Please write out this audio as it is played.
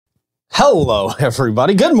Hello,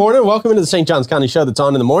 everybody. Good morning. Welcome into the St. Johns County Show that's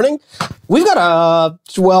on in the morning. We've got a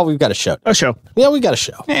show. A show. Yeah, we got a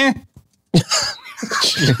show.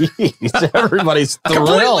 Jeez, everybody's thrilled.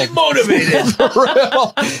 Completely motivated.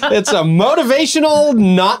 Thrilled. It's a motivational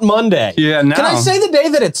not Monday. Yeah, no. Can I say the day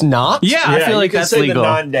that it's not? Yeah, I feel like that's legal. The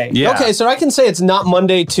non-day. Yeah. Okay, so I can say it's not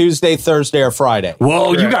Monday, Tuesday, Thursday, or Friday. Whoa,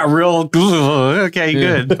 Correct. you got real. Okay,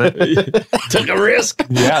 good. Took a risk.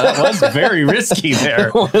 Yeah, that was very risky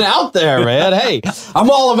there. Went out there, man. Hey,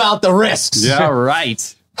 I'm all about the risks. Yeah,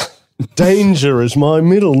 right. Danger is my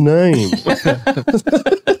middle name.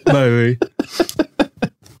 Maybe.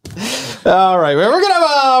 All right, we're gonna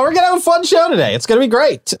have a fun show today. It's gonna be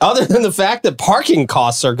great. Other than the fact that parking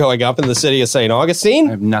costs are going up in the city of St. I Augustine,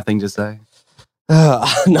 have nothing to say.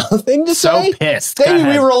 nothing to So say. pissed. Go Davey, we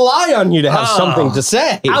ahead. rely on you to have something to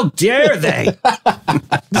say. How dare they? Does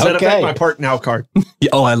that Okay. affect my Park Now card?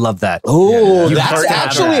 Oh, I love that. Oh, You that's have to have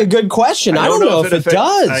actually that. a good question. I don't know if it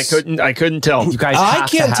does. I couldn't tell. You guys, I have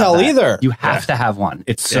to can't have tell that. either. You have to have one.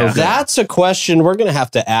 It's so good. That's a question we're gonna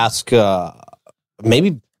have to ask.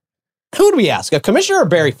 Maybe who would we ask? A commissioner or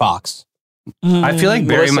Barry Fox? I feel like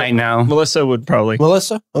Barry Melissa- might know. Melissa would probably.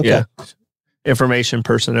 Melissa? Okay. Yeah. Information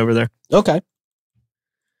person over there. Okay.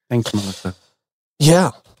 Thanks, Melissa.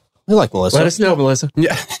 Yeah. We like Melissa. Let us know, Melissa.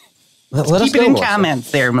 Yeah. Let us Keep it know, in Melissa.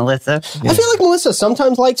 comments there, Melissa. I feel like Melissa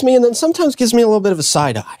sometimes likes me and then sometimes gives me a little bit of a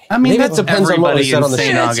side eye. I mean, maybe it that's depends on what we everybody said in on the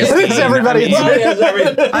St. show. Augustine. It's everybody. I mean, It's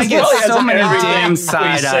I get Probably so has many everything damn we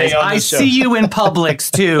side say eyes. on the I show. see you in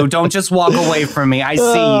Publix too. Don't just walk away from me. I see you.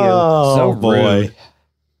 Oh, So boy. rude.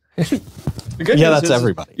 The good Yeah, news that's is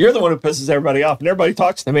everybody. You're the one who pisses everybody off, and everybody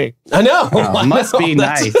talks to me. I know. I must know. be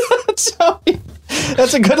That's- nice.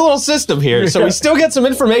 That's a good little system here. So we still get some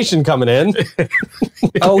information coming in.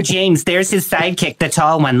 Oh, James, there's his sidekick, the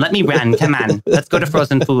tall one. Let me run. Come on. Let's go to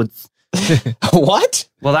frozen foods. What?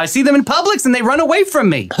 Well, I see them in Publix and they run away from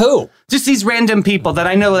me. Who? Just these random people that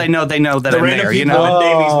I know that I'm there, you know? in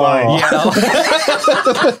Davy's mind.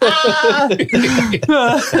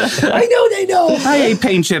 I know they know. I ate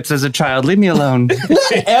paint chips as a child. Leave me alone.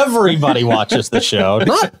 Not everybody watches the show.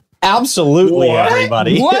 Not absolutely What?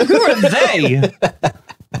 everybody. What? Who are they?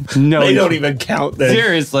 No, They don't even count then.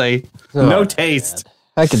 Seriously. No taste.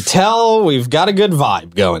 I can tell we've got a good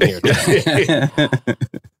vibe going here today.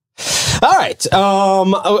 All right.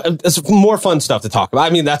 It's more fun stuff to talk about.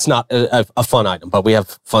 I mean, that's not a fun item, but we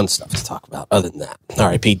have fun stuff to talk about other than that. All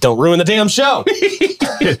right, Pete, don't ruin the damn show.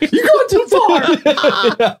 You're going too far.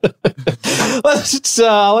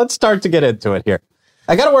 Let's start to get into it here.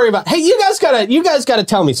 I got to worry about. Hey, you guys gotta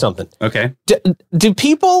tell me something. Okay. Do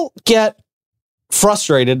people get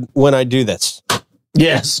frustrated when I do this?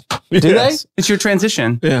 Yes. Do they? It's your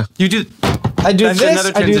transition. Yeah. You do. I do That's this. another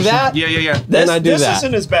I do transition. that. Yeah. Then I do this that.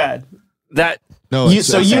 isn't as bad. That No, You- it's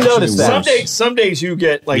so you actually notice that. worse. some days you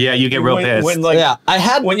get like Yeah, you get real pissed. when like Yeah, I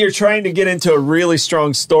had. when you're trying to get into a really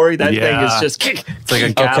strong story. That thing Yeah. is just It's like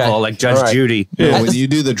a gavel, Okay. like Judge All right. Judy. Yeah, when you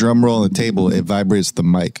do the drum roll on the table, it vibrates the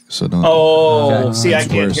mic. So don't. oh see I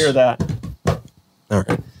That's can't worse. hear that. All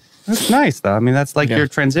right. That's nice, though. I mean, that's like your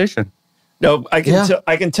transition. No, I can Yeah. tell.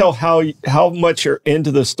 I can tell how much you're into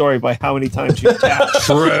the story by how many times you tap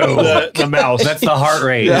the mouse. That's the heart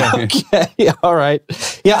rate. Yeah, okay. All right.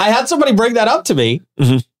 Yeah, I had somebody bring that up to me,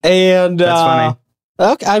 and That's funny.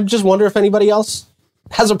 Okay, I just wonder if anybody else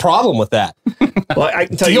has a problem with that. Well, I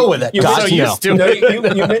can tell Deal you, with it. You, God, so you, no. to no,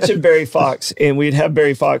 you mentioned Barry Fox, and we'd have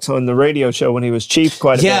Barry Fox on the radio show when he was chief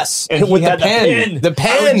quite a Yes, bit. And with he the had pen. The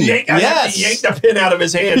pen. I would yank, I'd have Yes. to yank the pen out of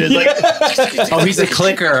his hand. It's like, Oh, he's a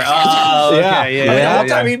clicker. Oh, Yeah. okay. the Yeah. whole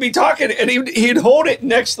time he'd be talking, and he'd hold it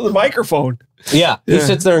next to the microphone. Yeah, he Yeah.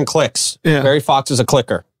 sits there and clicks. Yeah. Barry Fox is a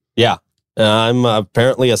clicker. Yeah, I'm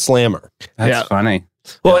apparently a slammer. That's Yeah. funny.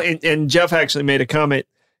 Well, and Jeff actually made a comment.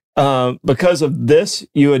 Because of this,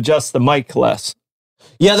 you adjust the mic less.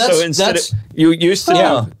 Yeah, that's so instead that's of, you used to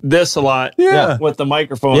Yeah. do this a lot Yeah. with the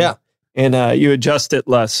microphone. yeah. And you adjust it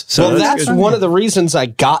less. So Well, that's good. one of the reasons I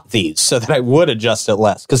got these so that I would adjust it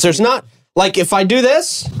less because there's not like if I do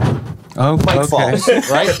this, Oh, mic falls,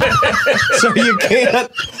 right? so you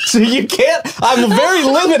can't. I'm very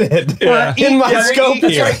limited in my scope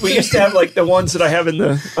That's here. right. We used to have like the ones that I have in the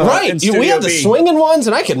in Right, we Studio have the B. swinging ones,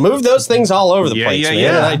 and I can move those things all over the Yeah, place, yeah, man.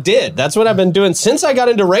 yeah. And I did. That's what I've been doing since I got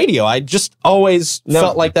into radio. I just always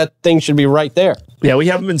felt like that thing should be right there. Yeah, we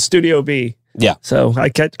have them in Studio B. Yeah. So I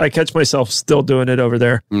catch myself still doing it over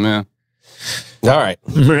there. Yeah. All right.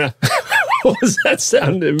 What was that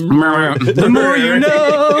sound? The more you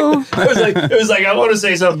know. It was like I want to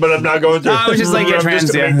say something, but I'm not going to. I was just like, I'm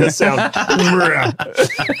just gonna make this sound.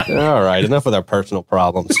 All right. Enough with our personal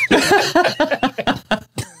problems.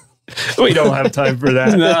 We don't have time for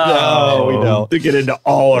that. No, we don't. To get into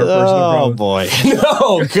all our personal Oh problems. boy!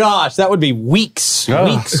 No, gosh, that would be weeks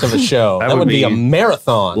of a show. That would be a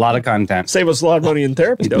marathon. A lot of content. Save us a lot of money in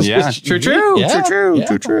therapy, though. Yeah, true.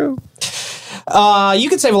 You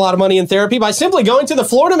can save a lot of money in therapy by simply going to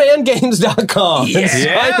thefloridamangames.com and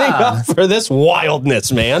signing up for this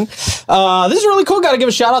wildness, man. This is really cool. Got to give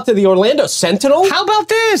a shout out to the Orlando Sentinel. How about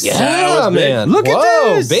this? Yeah, man. Look at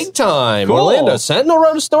this. Big time. Cool. Orlando Sentinel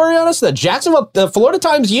wrote a story on us. The Florida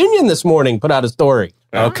Times Union this morning put out a story.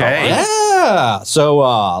 Okay. Yeah. So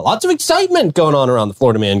lots of excitement going on around the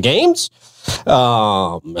Florida Man Games.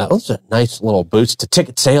 That was a nice little boost to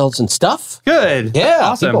ticket sales and stuff. Good. Yeah.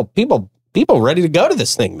 Awesome. People ready to go to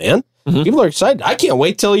this thing, man. People are excited. I can't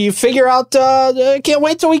wait till you figure out. I can't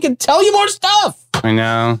wait till we can tell you more stuff. I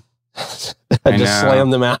know. I just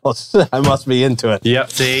slammed the mouse. I must be into it.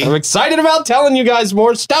 Yep. See. I'm excited about telling you guys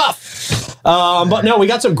more stuff. But no, we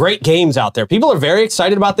got some great games out there. People are very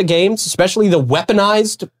excited about the games, especially the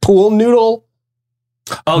weaponized pool noodle.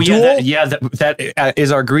 Oh yeah, that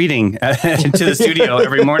is our greeting to the studio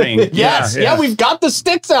every morning. Yes, yeah, we've got the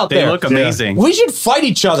sticks out They there. look amazing. We should fight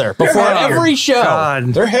each other before every show. God.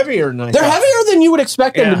 They're heavier than I They're thought. heavier than you would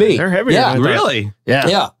expect them to be. They're heavier Yeah, than I thought. Really? Yeah.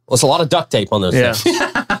 yeah. There's a lot of duct tape on those Yeah. things.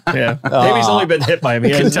 Yeah. Davey's only been hit by me.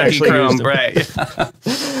 He hasn't Kentucky actually Chrome, used them.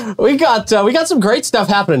 right? We got some great stuff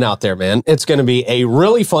happening out there, man. It's going to be a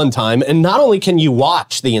really fun time. And not only can you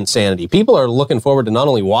watch the insanity, people are looking forward to not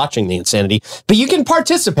only watching the insanity, but you can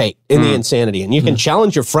participate in the insanity, and you can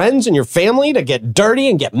challenge your friends and your family to get dirty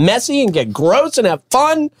and get messy and get gross and have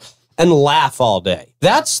fun and laugh all day.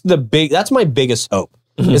 That's my biggest hope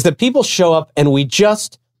is that people show up and we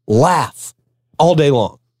just laugh all day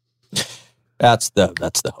long. That's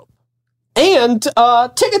the hope. And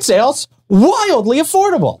ticket sales, wildly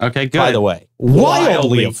affordable. Okay, good. By the way,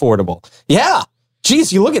 wildly affordable. Yeah.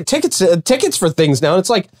 Geez, you look at tickets for things now, and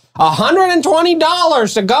it's like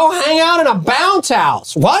 $120 to go hang out in a bounce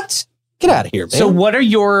house. What? Get out of here, man. So what are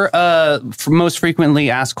your most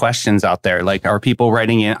frequently asked questions out there? Like, are people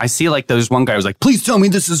writing in? I see like there's one guy who's like, please tell me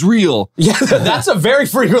this is real. Yeah, that's a very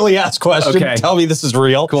frequently asked question. Okay. Tell me this is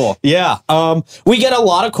real. Cool. Yeah. We get a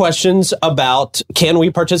lot of questions about, can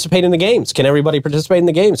we participate in the games? Can everybody participate in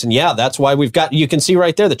the games? And yeah, that's why you can see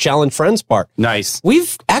right there, the challenge friends part. Nice.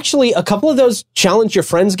 We've actually, a couple of those challenge your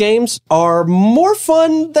friends games are more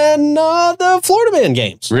fun than the Florida Man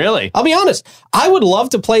games. Really? I'll be honest. I would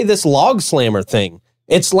love to play this log slammer thing.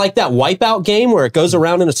 It's like that Wipeout game where it goes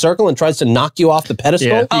around in a circle and tries to knock you off the pedestal.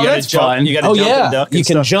 Yeah. Oh, that's fun. You got to jump and duck. You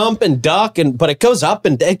can jump and duck, but it goes up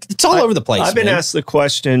and it's all over the place. I've been asked the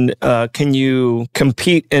question, can you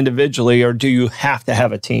compete individually or do you have to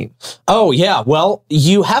have a team? Oh, yeah. Well,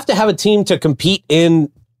 you have to have a team to compete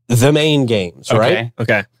in the main games, right?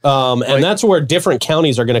 Okay. And that's where different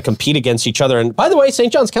counties are going to compete against each other. And by the way,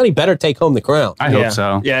 St. Johns County better take home the crown. I hope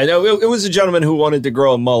so. Yeah, no, it was a gentleman who wanted to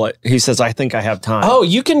grow a mullet. He says, I think I have time. Oh,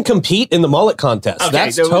 you can compete in the mullet contest. Okay,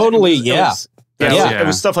 That's so totally, it was, yeah. It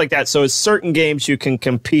was stuff like that. So it's certain games you can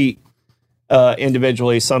compete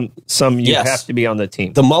individually. Some you Yes. have to be on the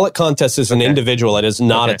team. The mullet contest is an individual. It is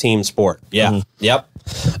not a team sport. Yeah. Yep.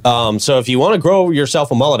 So if you want to grow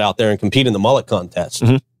yourself a mullet out there and compete in the mullet contest,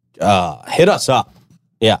 hit us up.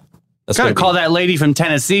 Yeah. That's Gotta gonna call that lady from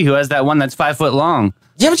Tennessee who has that one that's 5 foot long.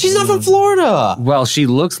 Yeah, but she's not from Florida. Well, she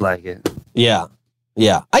looks like it. Yeah.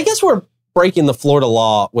 Yeah. I guess we're breaking the Florida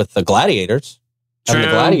law with the Gladiators. Having the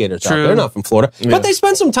True, Gladiators out. true. They're not from Florida. But they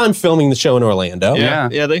spent some time filming the show in Orlando. Yeah.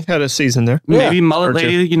 Yeah, they had a season there. Maybe Yeah. mullet Or two.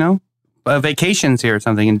 lady, vacations here or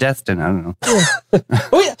something in Destin. I don't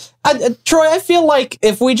know. Troy, I feel like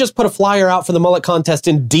if we just put a flyer out for the mullet contest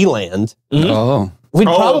in D-Land, Oh. we'd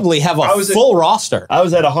probably have a full roster. I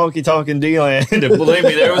was at a honky tonk in D-Land, and believe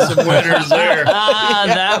me, there was some winners there.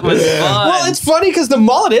 That was fun. Well, it's funny because the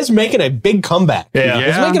mullet is making a big comeback. Yeah.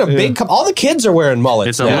 It's making a big all the kids are wearing mullets.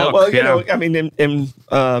 It's a now. look. Well, Yeah. I mean,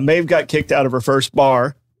 Maeve got kicked out of her first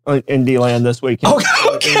bar in D-Land this weekend.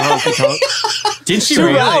 Okay. In honky tonk. Did she Too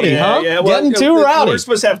really? rowdy, huh? Yeah, well, Getting too rowdy. We were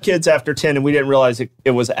supposed to have kids after 10, and we didn't realize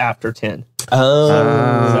it was after 10.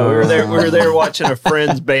 Oh. So we were there watching a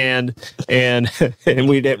friend's band, and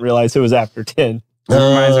we didn't realize it was after 10. It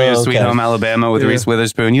reminds me of Sweet okay. Home Alabama with Reese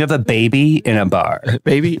Witherspoon. You have a baby in a bar.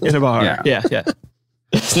 Baby in a bar. Yeah. Yeah.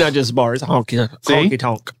 It's not just bars. Honky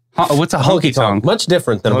tonk. What's a honky tonk? Much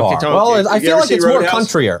different than a bar. Honky-tonk. Well, I You feel ever like see it's more Roadhouse?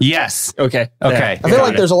 countryer. Yes. Okay. Okay. I feel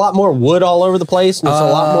like there's a lot more wood all over the place, and it's a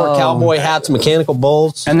lot more cowboy hats, mechanical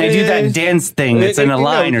bulls. And they do that dance thing that's in a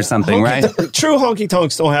line or something, right? True honky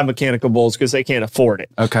tonks don't have mechanical bulls because they can't afford it.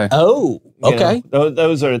 Okay. Oh, You okay. know,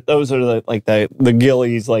 those are the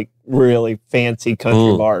Gillies, like really fancy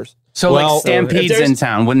country bars. So Well, like Stampede's if there's- in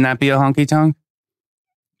town, wouldn't that be a honky tonk?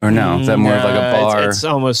 Or no? Is that more of like a Nah, bar? It's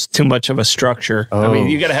almost too much of a structure. I Oh. mean,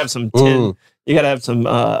 you got to have some tin. You got to have some,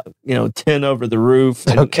 tin over the roof.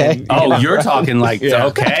 Okay. Oh, you're talking like, Yeah.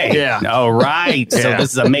 okay. Yeah. All right. So Yeah.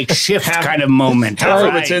 this is a makeshift kind of moment. Half All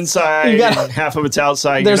of it's right. inside, You gotta- and half of it's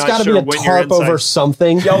outside. There's You're got not to sure be when a you're tarp inside. over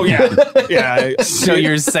something. Oh yeah, yeah, So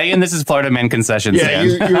you're saying this is Florida Man concession yeah.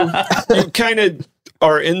 stand? You kind of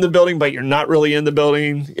are in the building, but you're not really in the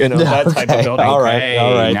building. You know, that type Okay. of building. All right. Hey,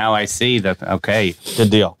 all right. now I see that. Okay. Good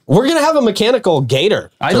deal. We're gonna have a mechanical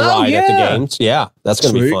gator I to know, ride at the yeah. games. Yeah, that's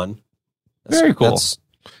gonna be Sweet. fun. Very cool. That's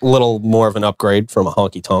a little more of an upgrade from a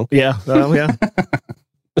honky tonk. Yeah, yeah.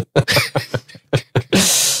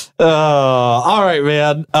 All right,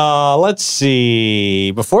 man. Let's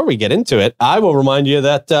see. Before we get into it, I will remind you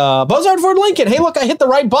that Bozard Ford Lincoln. Hey, look, I hit the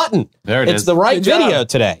right button. There it It's is. the right Good job. video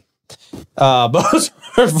today. Bozard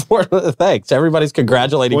Ford. Thanks. Everybody's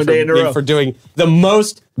congratulating One day in a me row. for doing the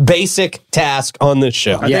most basic task on this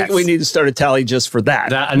show. I think we need to start a tally just for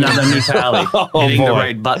that. Another new tally. Hitting the boy.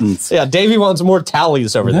 right buttons. Yeah, Davey wants more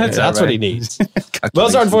tallies over there. That's That's all what he right. needs.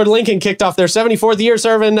 Bozard Ford Lincoln kicked off their 74th year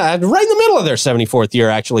serving, right in the middle of their 74th year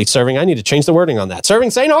actually serving. I need to change the wording on that. Serving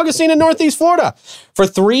St. Augustine in Northeast Florida for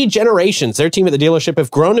 3 generations. Their team at the dealership have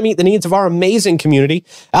grown to meet the needs of our amazing community.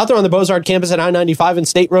 Out there on the Bozard campus at I-95 and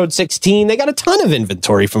State Road 16, they got a ton of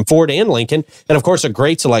inventory from Ford and Lincoln, and of course a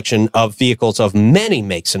great selection of vehicles of many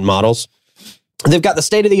makes and models. They've got the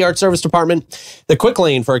state-of-the-art service department, the quick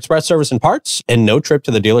lane for express service and parts, and no trip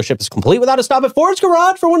to the dealership is complete without a stop at Ford's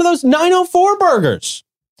Garage for one of those 904 burgers.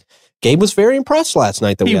 Gabe was very impressed last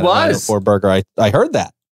night that we He had a was. 904 burger. I heard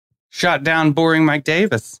that. Shot down boring Mike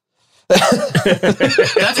Davis.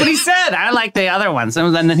 That's what he said. I like the other ones.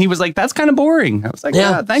 And then he was like, that's kind of boring. I was like,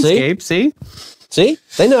 Yeah, yeah, thanks, see? Gabe. See? See?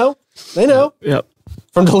 They know. They know. Yep.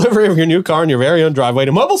 From delivery of your new car in your very own driveway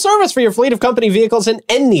to mobile service for your fleet of company vehicles and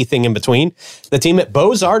anything in between, the team at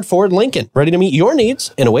Bozard Ford Lincoln, ready to meet your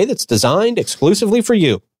needs in a way that's designed exclusively for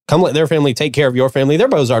you. Come let their family take care of your family. They're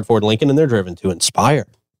Bozard Ford Lincoln, and they're driven to inspire.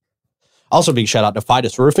 Also, big shout out to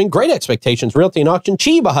Fidus Roofing, Great Expectations, Realty and Auction,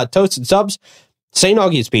 Chiba Hut, Toasted Subs, St.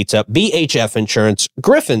 Augie's Pizza, BHF Insurance,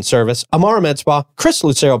 Griffin Service, Amara Med Spa, Chris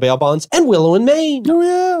Lucero Bail Bonds, and Willow and Maine. Oh,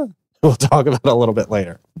 yeah. We'll talk about it a little bit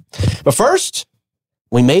later. But first,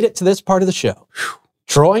 we made it to this part of the show.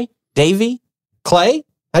 Troy, Davey, Clay,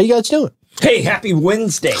 how you guys doing? Hey, happy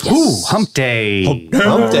Wednesday. Ooh, hump day.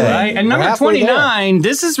 Hump day. Right. And We're number halfway there. 29,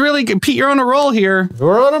 this is really good. Pete, you're on a roll here.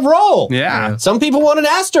 We're on a roll. Yeah. Some people want an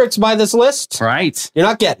asterisk by this list. Right. You're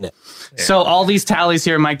not getting it. So all these tallies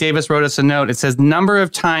here, Mike Davis wrote us a note. It says number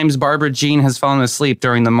of times Barbara Jean has fallen asleep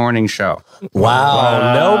during the morning show.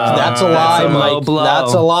 Wow. Nope. That's a lie, That's a low Mike. blow.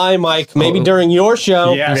 That's a lie, Mike. Maybe during your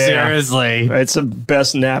show. Yeah, seriously. It's the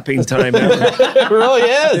best napping time ever. It really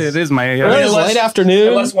is. It is my... It is Unless- late afternoon.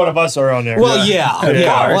 Unless one of us are on there. Well, yeah. Of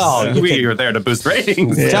Yeah. course. Well, you we can were there to boost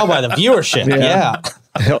ratings. tell by the viewership. Yeah.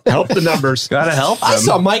 help the numbers. Gotta help them. I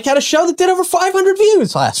saw Mike had a show that did over 500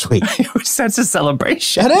 views last week. That's a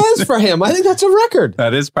celebration. That is for him. I think that's a record.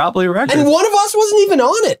 That is probably a record. And one of us wasn't even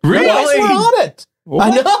on it. Really? None of us were on it. I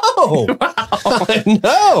know. I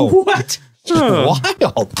know. What?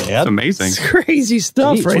 Wild, man. That's amazing. Crazy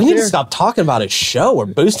stuff Jeez, right we need there. to stop talking about his show. We're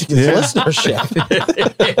boosting his listenership.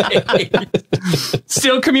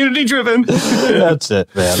 Still community driven. That's it,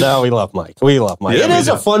 man. No, we love Mike. We love Mike. Yeah, It we is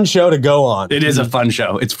do. a fun show to go on. It is a fun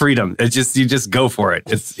show. It's freedom. It's just you just go for it.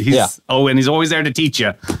 He's Yeah. and he's always there to teach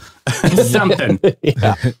you something.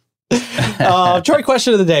 Yeah. Troy,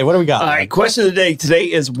 question of the day. What do we got? All right, question of the day. Today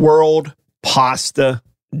is World Pasta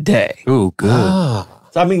Day. Ooh, good. Ah.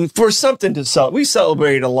 I mean, for something to celebrate, we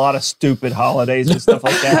celebrate a lot of stupid holidays and stuff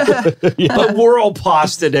like that. But World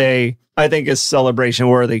Pasta Day, I think, is celebration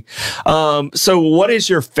worthy. So, what is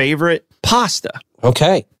your favorite pasta?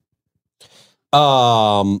 Okay.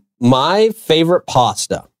 My favorite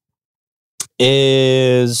pasta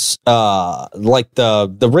is like the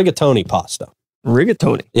rigatoni pasta.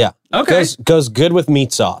 Rigatoni. Yeah. Okay. Goes good with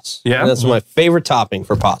meat sauce. Yeah. And that's my favorite topping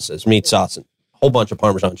for pasta is meat sauce and a whole bunch of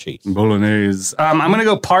Parmesan cheese. Bolognese. I'm gonna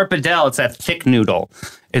go parpadelle. It's that thick noodle.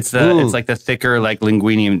 It's like the thicker like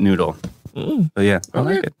linguine noodle. But yeah, I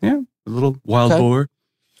like it. Yeah, a little wild Okay. boar.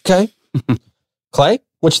 Okay. Clay,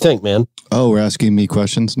 what you think, man? Oh, we're asking me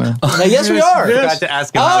questions now? Yes, we are. Forgot to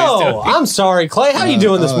ask him how he's Oh, doing. I'm sorry, Clay. How you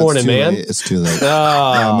doing this Oh, morning, it's too man? late. It's too late.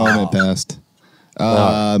 Oh. That moment passed.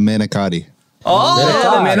 Manicotti.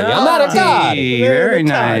 Amenitati. Very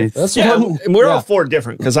nice. That's Yeah, one. we're all four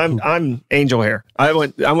different because I'm angel hair. I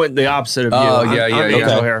went the opposite of you. Oh, I'm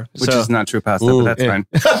angel hair, Which so- is not true pasta, but that's fine.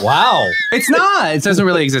 Wow. It's not. It doesn't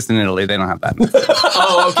really exist in Italy. They don't have that.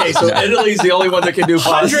 Oh, okay. So Italy's the only one that can do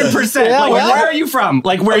pasta. 100%. Yeah, Like, well- where are you from?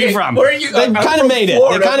 Like, where are you from? Where are you? They kind of made it.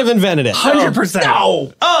 They kind of invented it. 100%.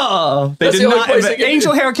 No. Oh, they That's did the only not. place they can-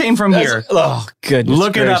 Angel hair came from here. Oh, goodness.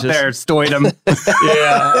 Look it up gracious. there, Stoidum.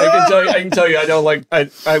 Yeah, I can tell you. I don't like. I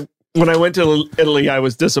when I went to Italy, I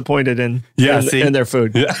was disappointed in their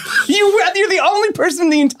food. You're the only person in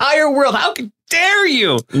the entire world. How dare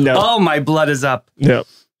you? No. Oh, my blood is up. No.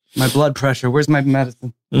 My blood pressure. Where's my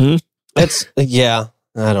medicine? It's I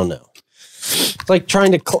don't know. It's like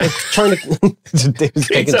trying to David's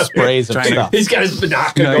taking sprays of stuff. He's got his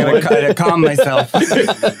binocular No, going. I gotta calm myself.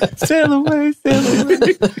 Sail away, sail away.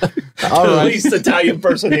 All The right. least Italian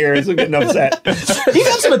person here is getting upset. You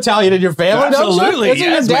got some Italian in your family, Absolutely. don't you? Isn't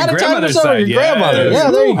Yes, your my dad Italian or grandmother's something? Or side. your grandmother. Yes.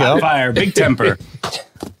 Yeah, there you Hot go. fire, big temper.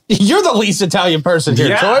 You're the least Italian person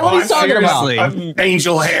here, Troy. What are you talking seriously. about?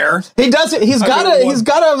 Angel hair. He does it. He's got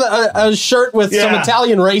a shirt with some Yeah.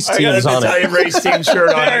 Italian race I got teams an on Italian race team shirt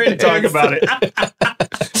on. I can talk about it. it.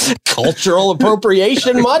 Cultural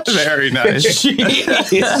appropriation much? Very nice. Jeez.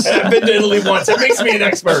 I've been to Italy once. It makes me an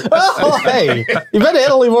expert. Oh, hey, you've been to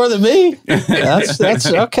Italy more than me.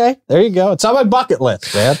 That's okay. There you go. It's on my bucket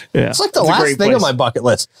list, man. Yeah. It's like the It's a last great thing on place. my bucket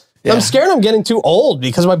list. Yeah. I'm scared I'm getting too old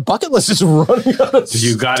because my bucket list is running out of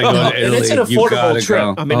You gotta go stuff. to And Italy. it's an You affordable gotta trip.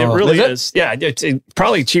 go. I mean, it really Is it? is. Yeah, it's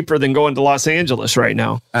probably cheaper than going to Los Angeles right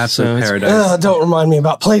now. Absolute it's- paradise. Don't remind me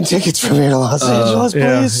about plane tickets from here to Los Angeles,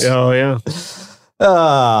 please. Yeah. Oh, yeah.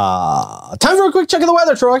 Time for a quick check of the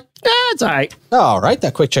weather, Troy. That's all right. All right,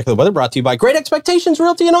 that quick check of the weather brought to you by Great Expectations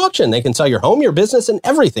Realty and Auction. They can sell your home, your business, and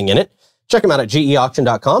everything in it. Check them out at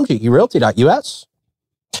geauction.com, gerealty.us.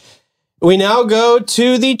 We now go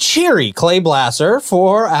to the cheery Clay Blasser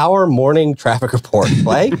for our morning traffic report.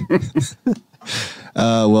 Clay?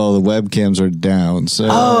 Well, the webcams are down, so we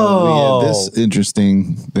have this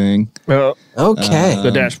interesting thing. Okay.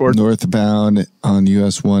 The dashboard. Northbound on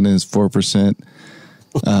US 1 is 4%.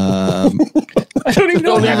 I don't even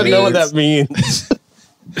know what that means.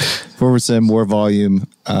 4% more volume.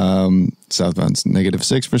 Southbound's negative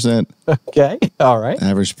 6%. Okay. All right.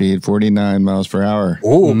 Average speed 49 miles per hour.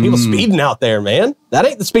 Ooh, people speeding out there, man. That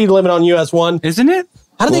ain't the speed limit on US 1. Isn't it?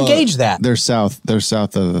 How do they gauge that? They're south of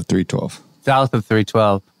 312. South of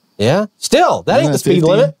 312. Yeah. Still, that ain't the speed 50?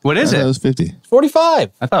 limit. What is I thought it? It was 50.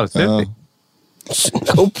 45. I thought it was 50. Oh.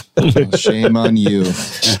 Nope. Shame on you.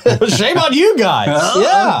 Shame on you guys.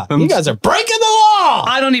 Yeah. You guys are breaking the law.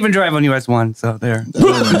 I don't even drive on US 1, so there.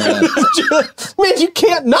 Man, you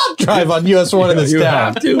can't not drive on US 1 in this You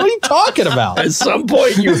town. have to. What are you talking about? At some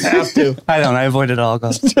point, you have to. I don't. I avoid it all.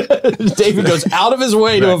 David goes out of his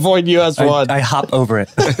way to avoid US 1. I hop over it.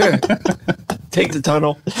 Take the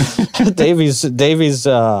tunnel. Davey's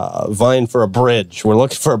vying for a bridge. We're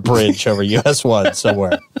looking for a bridge over US 1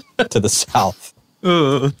 somewhere to the south.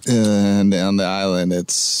 And on the island,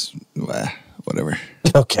 it's whatever.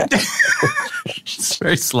 Okay. It's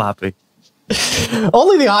very sloppy.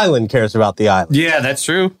 Only the island cares about the island. Yeah, that's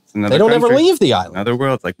true. It's another They don't ever country. leave the island. Another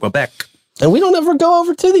world, like Quebec. And we don't ever go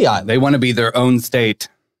over to the island. They want to be their own state.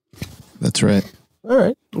 That's right. All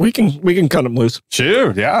right. We can cut them loose.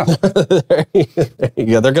 Sure, yeah.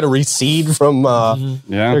 Yeah, they're going to recede from, Yeah.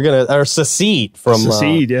 they're going to, or secede from,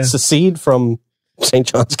 secede from St.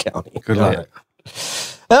 Johns County. Good luck.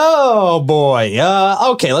 Oh, boy.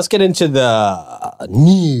 Okay, let's get into the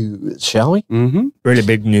news, shall we? Mm-hmm. Really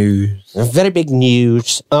big news. Very big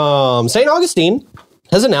news. St. Augustine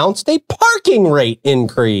has announced a parking rate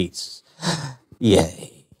increase. Yay.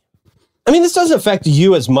 I mean, this doesn't affect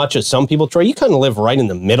you as much as some people, Troy. You kind of live right in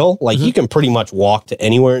the middle. Like, you can pretty much walk to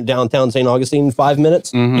anywhere in downtown St. Augustine in 5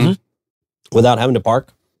 minutes without having to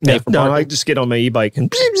park. Pay for No, parking. I just get on my e-bike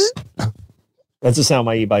and that's the sound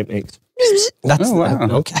my e-bike makes. That's Oh, wow.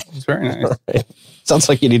 okay. It's very nice. Sounds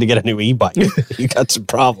like you need to get a new e-bike. You got some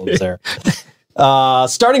problems there.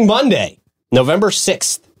 Starting Monday, November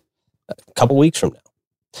 6th, a couple weeks from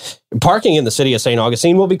now, parking in the city of St.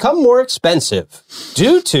 Augustine will become more expensive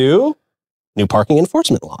due to new parking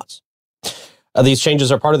enforcement laws. These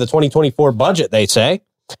changes are part of the 2024 budget, they say.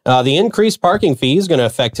 The increased parking fee is going to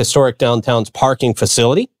affect historic downtown's parking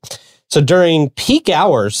facility. So during peak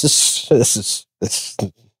hours, this is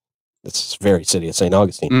very city of St.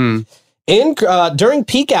 Augustine. During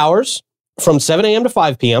peak hours from 7 a.m. to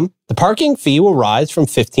 5 p.m., the parking fee will rise from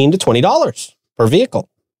 $15 to $20 per vehicle.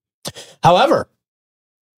 However,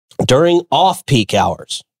 during off-peak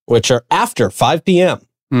hours, which are after 5 p.m.,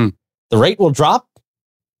 the rate will drop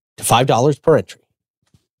to $5 per entry.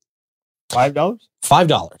 $5?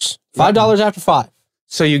 $5. $5 after 5.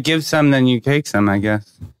 So you give some, then you take some, I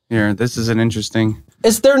guess. Here, this is an interesting.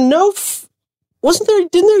 Is there no...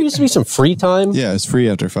 didn't there used to be some free time? Yeah, it's free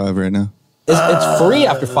after 5 right now. It's free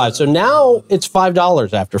after 5. So now it's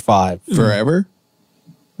 $5 after 5. Forever?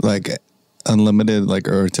 Like unlimited, like,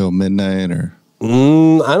 or till midnight, or...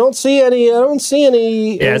 I don't see any.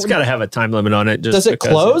 Yeah, it's got to have a time limit on it. Just Does it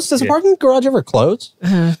close? Does the parking garage ever close?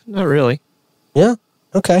 Not really. Yeah.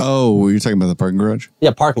 Okay. Oh, you're talking about the parking garage? Yeah,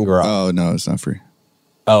 parking garage. Oh, no, it's not free.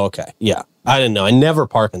 Oh, okay. Yeah. I didn't know. I never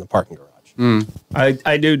park in the parking garage.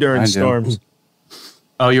 I do during storms.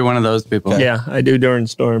 Oh, you're one of those people. Okay. Yeah, I do during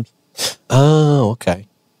storms. Oh, okay.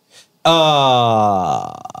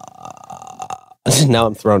 Now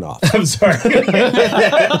I'm thrown off. I'm sorry. So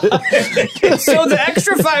the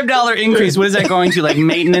extra $5 increase, what is that going to? Like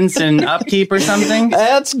maintenance and upkeep or something?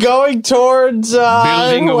 That's going towards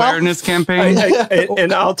Building awareness campaign.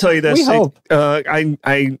 And I'll tell you this. We hope.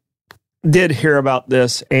 I did hear about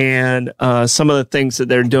this and some of the things that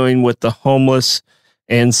they're doing with the homeless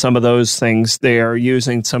and some of those things. They are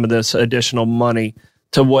using some of this additional money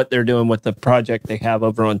to what they're doing with the project they have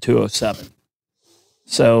over on 207.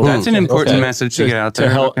 So that's an important message to get out there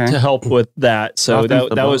to help with that. So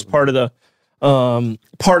that was part of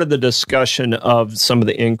the discussion of some of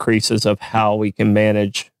the increases of how we can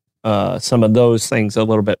manage some of those things a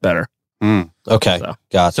little bit better. Okay,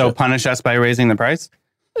 gotcha. So punish us by raising the price?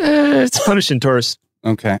 It's punishing tourists.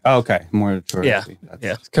 Okay. Okay. More tourists.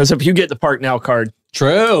 Yeah. Because if you get the Park Now card,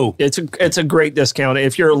 true, it's a great discount.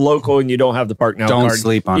 If you're local and you don't have the Park Now card,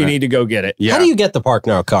 sleep on you it. need to go get it. Yeah. How do you get the Park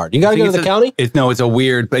Now card? You got to go to the county? It's a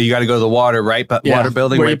weird, but you got to go to the water, right? But water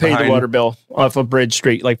building where right you pay behind, the water bill off of Bridge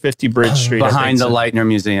Street, like 50 Bridge Street. behind the Lightner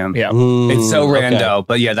Museum. Yeah. It's so rando,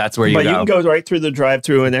 but yeah, that's where you But go. you can go right through the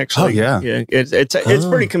drive-through and actually, it's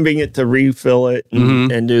pretty convenient to refill it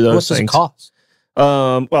and do those What's things. it cost?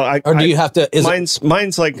 Well, or do you have to?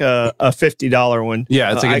 Mine's like a $50 one.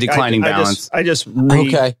 Yeah, it's like a declining balance. I just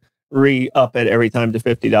re-up it every time to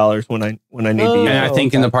 $50 when I need to use it. And I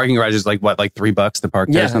think in the parking garage is like $3 to park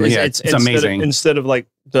there or something. Yeah, it's amazing. Instead of like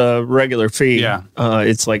the regular fee,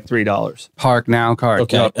 it's like $3. Park Now card.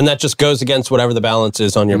 Okay, Yep. and that just goes against whatever the balance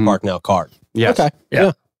is on your Park Now card. Yes. Okay.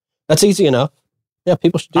 Yeah. That's easy enough. Yeah,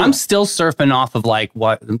 people should do I'm that. still surfing off of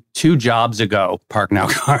 2 jobs ago Park Now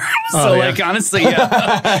card. So honestly, it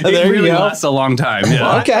There you really go. lasts a long time. Yeah.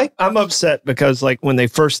 Well, Okay. I'm upset because like when they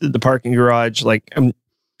first did the parking garage, like I'm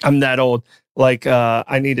that old. Like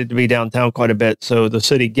I needed to be downtown quite a bit, so the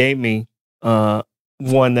city gave me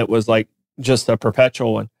one that was like just a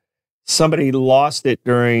perpetual one. Somebody lost it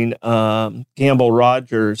during Gamble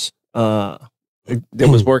Rogers that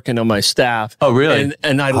was working on my staff. Oh, really?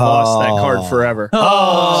 And I lost that card forever.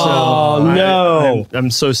 No.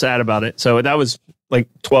 I'm so sad about it. So that was like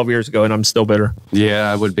 12 years ago, and I'm still bitter.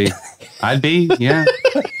 Yeah, I would be. I'd be. Yeah.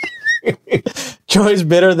 Joey's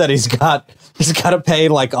bitter that he's got to pay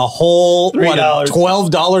like a whole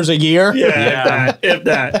 $12 a year. Yeah. If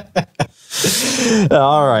that.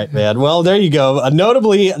 All right, man. Well, there you go.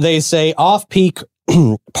 Notably, they say off-peak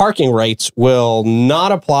parking rates will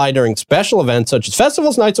not apply during special events such as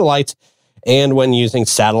festivals, nights of lights, and when using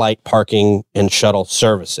satellite parking and shuttle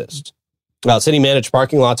services. City-managed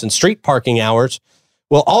parking lots and street parking hours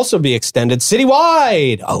will also be extended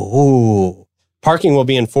citywide. Oh, parking will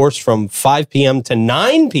be enforced from 5 p.m. to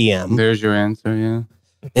 9 p.m. There's your answer. Yeah.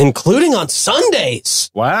 Including on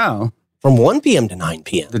Sundays Wow. from 1 p.m. to 9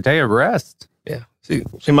 p.m. The day of rest. Yeah. See,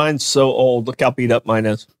 mine's so old. Look how beat up mine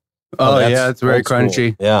is. Oh yeah, it's very old school.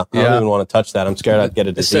 crunchy. Yeah, I don't even want to touch that. I'm scared I'd get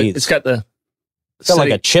a disease. It's got the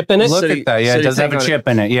like a chip in it. Look at that. Yeah, it does have a chip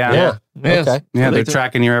in it. Yeah. Yeah. Okay. Yeah, they're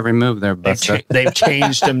tracking your every move there, Buster. They've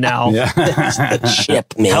changed them now. Yeah. The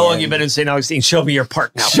chip, man. How long you been in St. Augustine? Show me your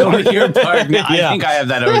park now. Show me your park now. Yeah. I think I have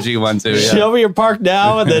that OG one too. Yeah. Show me your park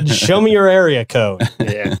now, and then show me your area code.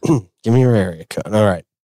 Yeah. Give me your area code. All right.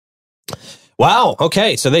 Wow.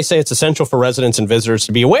 Okay. So they say it's essential for residents and visitors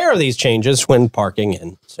to be aware of these changes when parking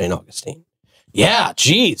in St. Augustine. Yeah.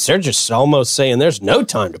 Geez. They're just almost saying there's no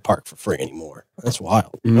time to park for free anymore. That's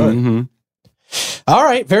wild. Mm-hmm. All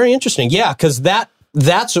right. Very interesting. Yeah. Because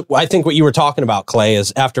that's, I think what you were talking about, Clay,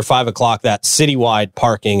 is after 5 o'clock, that citywide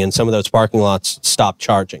parking and some of those parking lots stop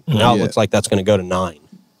charging. Now it looks like that's going to go to 9.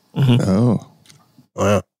 Oh.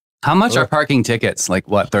 Wow. How much are parking tickets? Like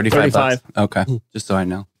what? 35 bucks? Okay. Just so I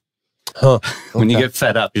know. Huh. When you get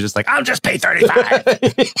fed up, you're just like, I'll just pay 35.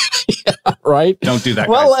 Yeah, right. Don't do that.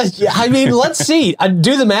 Well, guys. I mean, let's see.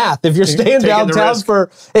 Do the math. If you're staying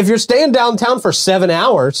downtown for 7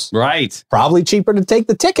 hours, right. probably cheaper to take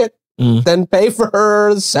the ticket. than pay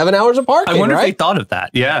for 7 hours of parking. I wonder if they right? thought of that.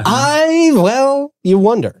 Yeah. Well, you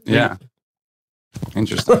wonder. Yeah.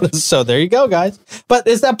 Interesting. So there you go, guys. But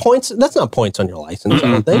is that points? That's not points on your license, I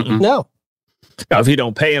don't think. No. Now, if you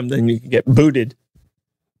don't pay them, then you can get booted.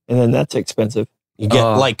 And then that's expensive. You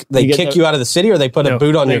get they you get kick you out of the city, or they put a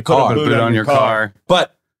boot on they your put a car. Boot on your car.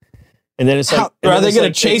 But And then it's like, are they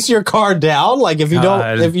going to chase your car down? Like if you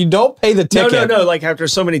don't pay the ticket? No. Like after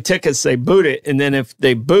so many tickets, they boot it, and then if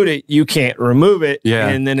they boot it, you can't remove it. Yeah.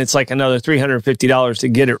 And then it's like another $350 to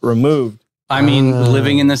get it removed. I mean,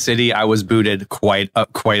 living in the city, I was booted quite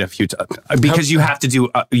a few times because you have to do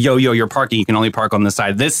your parking. You can only park on the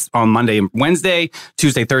side. This on Monday, Wednesday,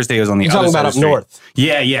 Tuesday, Thursday was on the other side. You're talking about of up the street. north.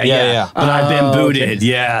 Yeah. But I've been booted. Okay.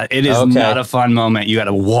 Yeah, it is not a fun moment. You got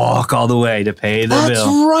to walk all the way to pay the bill. That's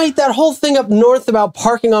right. That whole thing up north about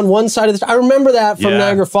parking on one side of the street. I remember that from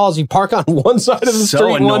Niagara Falls. You park on one side of the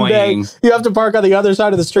street one day. You have to park on the other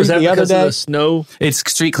side of the street the other day. Of the snow? It's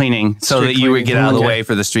street cleaning so that you would get out of the way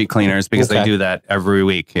for the street cleaners because they do that every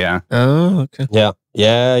week. Yeah. Oh, okay.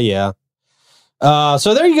 Yeah.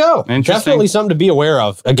 So there you go. Interesting. Definitely something to be aware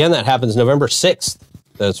of. Again, that happens November 6th.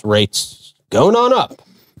 Those rates going on up.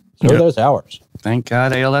 So are those hours. Thank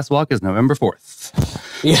God ALS Walk is November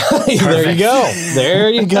 4th. Yeah, there you go. There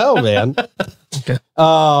you go, man.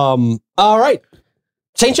 All right.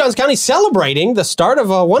 St. Johns County celebrating the start of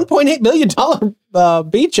a $1.8 million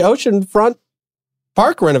beach oceanfront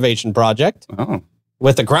park renovation project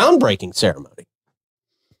with a groundbreaking ceremony.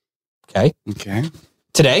 Okay.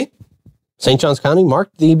 Today, St. Johns County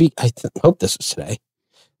marked hope this is today.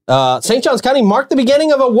 St. Johns County marked the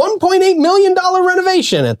beginning of a $1.8 million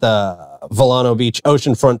renovation at the Volano Beach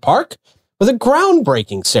Oceanfront Park with a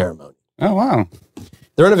groundbreaking ceremony. Oh, wow.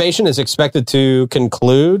 The renovation is expected to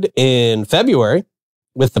conclude in February,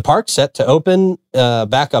 with the park set to open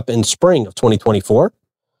back up in spring of 2024. Of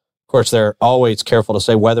course, they're always careful to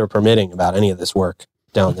say weather permitting about any of this work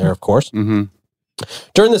down there, of course. Mm-hmm.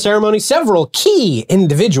 During the ceremony, several key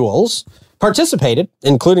individuals participated,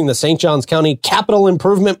 including the St. Johns County Capital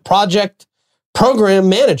Improvement Project Program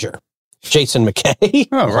Manager, Jason McKay.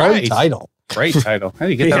 Oh, right. Title. Great title. How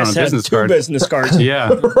do you get that on a business card? Business cards. Yeah.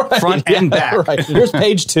 Front and back. Right. Here's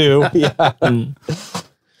page 2. Yeah.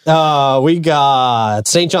 We got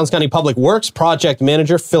St. Johns County Public Works Project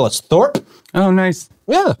Manager, Phyllis Thorpe. Oh, nice.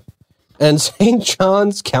 Yeah. And St.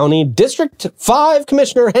 Johns County District 5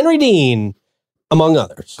 Commissioner Henry Dean, among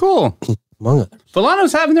others. Cool. Among others.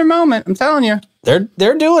 Volano's having their moment. I'm telling you. They're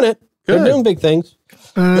doing it. Good. They're doing big things.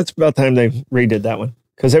 It's about time they redid that one.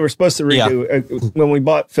 Because they were supposed to redo, when we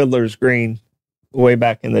bought Fiddler's Green way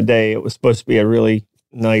back in the day, it was supposed to be a really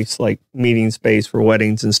nice meeting space for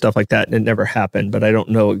weddings and stuff like that. And it never happened, but I don't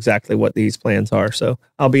know exactly what these plans are. So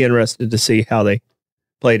I'll be interested to see how they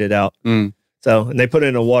played it out. So, and they put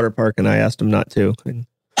in a water park and I asked them not to.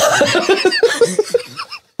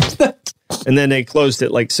 And then they closed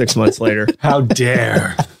it 6 months later. How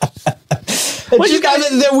dare.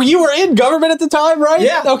 You were in government at the time, right?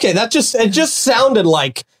 Yeah. Okay, it just sounded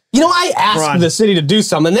like, I asked the city to do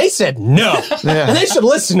something, and they said no. And they should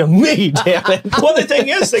listen to me, damn it. Well, the thing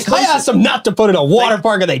is, I asked them not to put in a water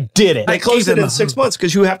park, and they did it. They closed it in 6 months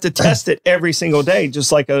because you have to test it every single day,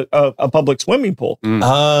 just like a public swimming pool.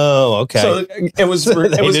 Oh, okay. So it was. They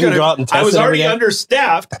didn't go out and test I was it every already day?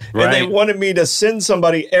 understaffed, and they wanted me to send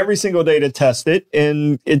somebody every single day to test it,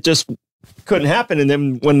 and it just couldn't happen. And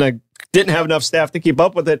then when I didn't have enough staff to keep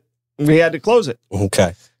up with it, we had to close it.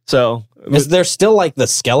 Okay. So is there still the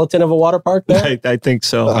skeleton of a water park there? I think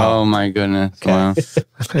so. Oh, my goodness. Okay. Wow.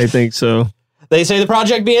 I think so. They say the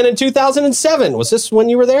project began in 2007. Was this when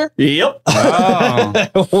you were there? Yep.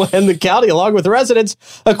 Oh. When the county, along with residents,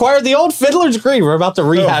 acquired the old Fiddler's Green. We're about to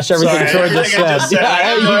rehash everything Troy just said. You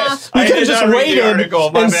could have just waited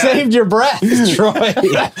and saved your breath, Troy.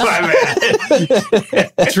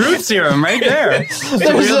 Truth serum right there.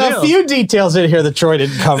 There's a few details in here that Troy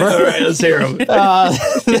didn't cover. All right, let's hear them.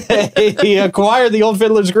 He acquired the old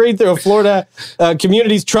Fiddler's Green through a Florida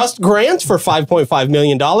Communities Trust grant for $5.5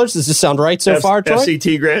 million. Does this sound right so far, Troy?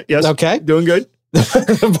 FCT grant, yes. Okay. Doing good.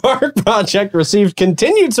 The park project received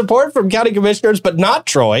continued support from county commissioners, but not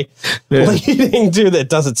Troy, leading to it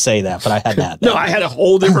doesn't say that, but I had that. No, I had a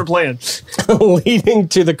whole different plan. Leading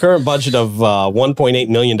to the current budget of $1.8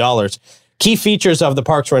 million. Key features of the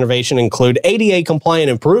park's renovation include ADA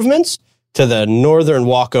compliant improvements to the northern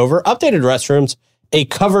walkover, updated restrooms, a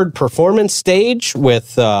covered performance stage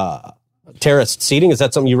with terraced seating. Is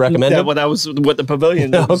that something you recommended? That was what the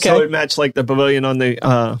pavilion. Okay. So it matched the pavilion on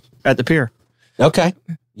the at the pier. Okay.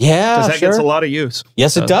 Yeah, Because that sure. gets a lot of use.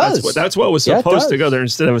 Yes, it does. That's what was Yeah, it supposed to does. go there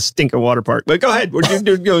instead of a stinking water park. But go ahead.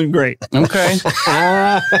 You're doing great. Okay.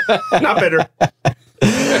 Not bitter.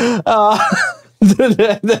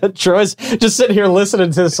 Troy's just sitting here listening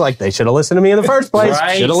to this like, they should have listened to me in the first place.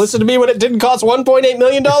 Right. Should have listened to me when it didn't cost $1.8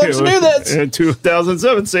 million to do this. In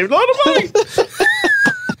 2007, saved a lot of money.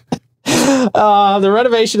 The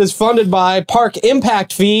renovation is funded by park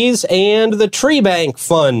impact fees and the Tree Bank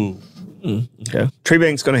Fund. Okay. Tree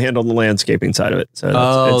Bank's going to handle the landscaping side of it. So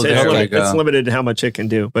it's limited to how much it can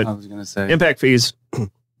do. But I was going to say. impact fees,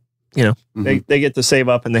 they get to save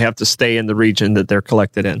up and they have to stay in the region that they're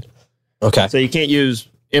collected in. Okay. So you can't use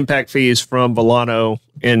impact fees from Volano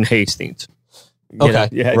in Hastings.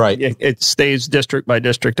 Right. It stays district by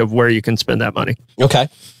district of where you can spend that money. Okay.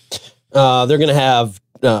 They're going to have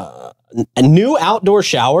new outdoor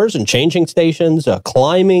showers and changing stations,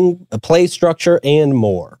 climbing, a play structure, and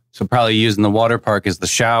more. So probably using the water park as the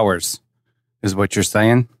showers is what you're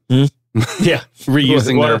saying? Yeah.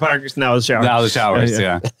 Reusing water the parks now is showers. Now the showers,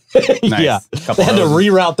 yeah. Nice. Yeah. Couple They had to of those.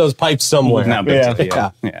 reroute those pipes somewhere. No,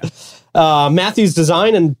 but yeah. Matthews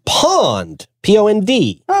Design and Pond,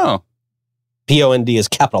 P-O-N-D. Oh. P-O-N-D is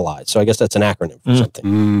capitalized, so I guess that's an acronym for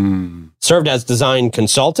something. Served as design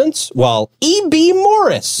consultants, while E.B.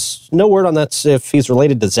 Morris, no word on that if he's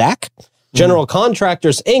related to Zach, General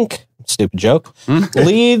Contractors, Inc., stupid joke,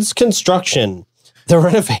 leads construction. The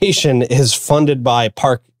renovation is funded by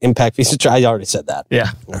Park Impact Fees. I already said that.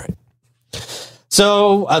 Yeah. All right.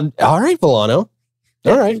 So, all right, Volano.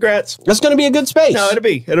 All right. Congrats. That's going to be a good space. No, it'll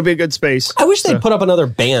be a good space. I wish they'd put up another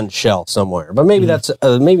band shell somewhere, but maybe that's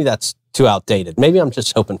too outdated. Maybe I'm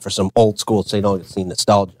just hoping for some old school St. Augustine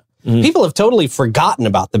nostalgia. People have totally forgotten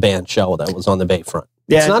about the band shell that was on the Bayfront.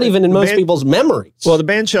 Yeah, it's not even in most people's memories. Well, the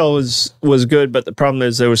band shell was good, but the problem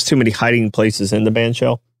is there was too many hiding places in the band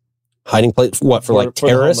shell. Hiding place? What, for like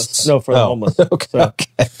terrorists? No, for the homeless.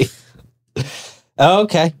 Okay.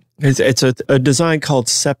 Okay. It's a design called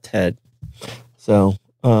Septhead. So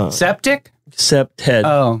Septic? Septhead.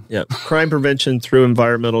 Oh. Yeah. Crime prevention through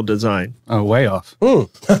environmental design. Oh, way off.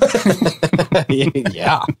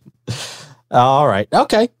 Yeah. All right.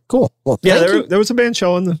 Okay. Cool. Well, Yeah, there was a band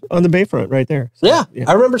shell on the Bayfront right there. So, yeah,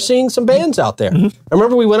 I remember seeing some bands out there. I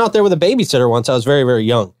remember we went out there with a babysitter once. I was very, very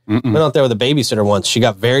young. Went out there with a babysitter once. She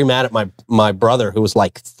got very mad at my brother, who was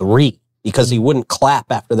like 3, because he wouldn't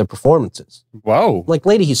clap after the performances. Whoa. I'm like,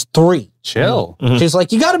 lady, he's 3. Chill. She's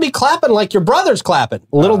like, you got to be clapping like your brother's clapping.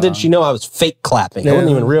 Little did she know I was fake clapping. I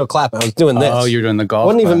wasn't even real clapping. I was doing this. Oh, you're doing the golf. I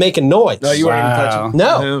wasn't even making noise. No, you weren't even touching.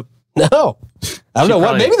 No. I don't know what.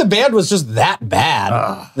 probably- Maybe the band was just that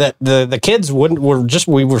bad that the kids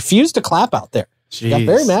we refused to clap out there. She got Jeez.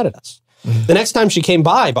 very mad at us. The next time she came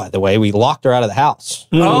by the way, we locked her out of the house.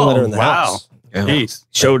 We didn't let her in the house. Jeez.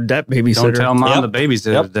 Showed that babysitter. Don't tell mom Yep. the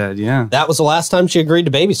babysitter's dead. Yeah. That was the last time she agreed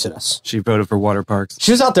to babysit us. She voted for water parks.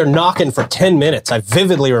 She was out there knocking for 10 minutes. I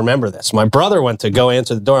vividly remember this. My brother went to go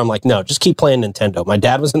answer the door. I'm like, no, just keep playing Nintendo. My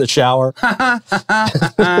dad was in the shower.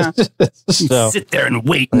 So Sit there and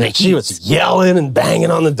wait. she was yelling and banging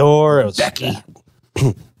on the door. It was Becky.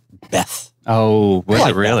 Beth. Oh, was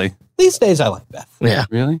like it really? Beth. These days I like Beth. Yeah.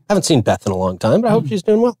 Really? Haven't seen Beth in a long time, but I hope she's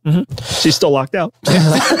doing well. She's still locked out.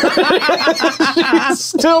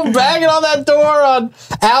 Still banging on that door on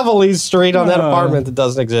Avalees Street on that apartment that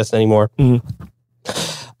doesn't exist anymore.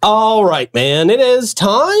 All right, man. It is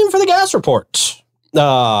time for the gas report.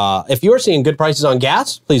 If you're seeing good prices on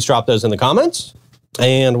gas, please drop those in the comments.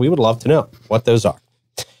 And we would love to know what those are.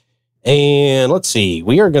 And let's see.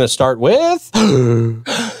 We are going to start with...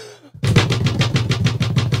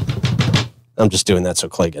 I'm just doing that so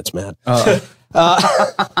Clay gets mad.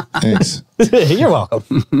 Thanks. You're welcome.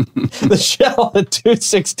 The Shell at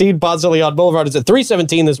 216 Ponce de Leon Boulevard is at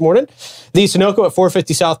 317 this morning. The Sunoco at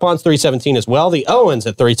 450 South Ponce, 317 as well. The Owens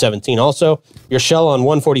at 317 also. Your Shell on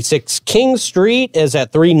 146 King Street is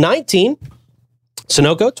at 319.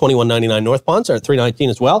 Sunoco, 2199 North Ponce are at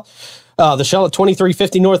 319 as well. The Shell at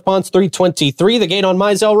 2350 North Ponce, 323. The Gate on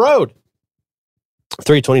Mizell Road,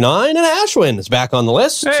 329. And Ashwin is back on the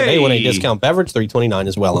list. Hey. Today when a discount beverage, 329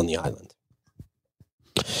 as well on the island.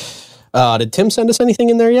 Did Tim send us anything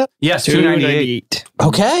in there yet? Yes, 298.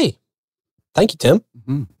 Okay. Thank you, Tim.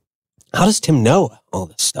 Mhm. How does Tim know all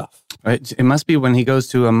this stuff? Right. It must be when he goes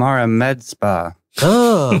to Amara Med Spa.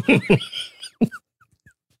 Oh.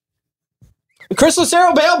 Chris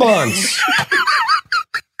Lucero bail bonds.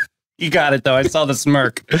 You got it, though. I saw the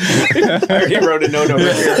smirk. I already wrote a note over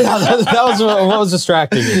here. that was what was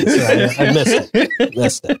distracting me. So I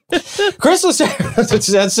missed it. Christmas,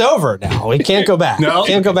 that's over now. We can't go back. No.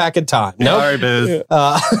 Can't go back in time. No. Sorry, Biz.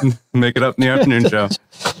 Make it up in the afternoon show.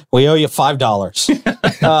 We owe you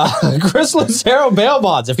 $5. Chris Lucero bail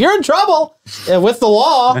bonds. If you're in trouble with the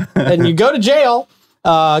law and you go to jail,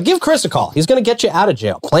 give Chris a call. He's going to get you out of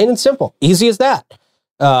jail. Plain and simple. Easy as that.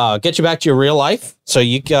 Get you back to your real life so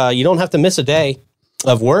you don't have to miss a day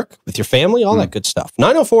of work with your family, all that good stuff.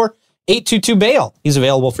 904-822-BAIL. He's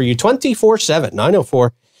available for you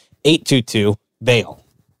 24/7. 904-822-BAIL.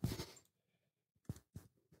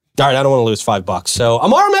 All right, I don't want to lose $5. So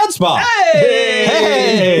Amar Med Spa.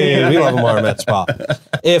 Hey! We love Amar Med Spa.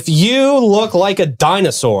 If you look like a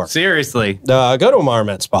dinosaur, Seriously. go to Amar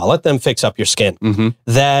Med Spa. Let them fix up your skin. Mm-hmm.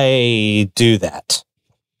 They do that.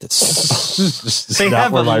 They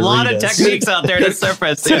have a lot of techniques out there to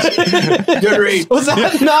surface. Good read. Was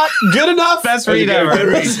that not good enough? Best read ever. Good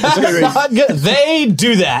read. Good read. Not good. They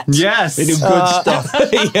do that. Yes. They do good stuff.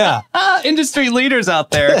 Yeah. Industry leaders out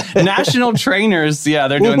there. National trainers. Yeah,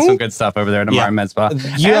 they're doing some good stuff over there at Amar Med Spa.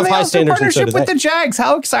 You have high standards and so partnership do with they. the Jags.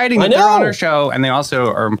 How exciting I that they're on know. our show. And they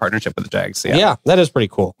also are in partnership with the Jags. Yeah, that is pretty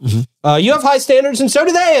cool. You have high standards, and so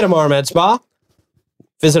do they at Amar Med Spa.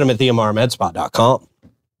 Visit them at theamarmedspa.com.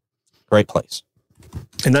 Great place.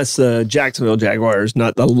 And that's the Jacksonville Jaguars,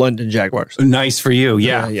 not the London Jaguars. Nice for you.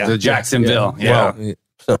 Yeah. Yeah. The Jacksonville. Yeah.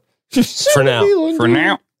 For now. For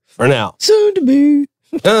now. For now. Soon to be.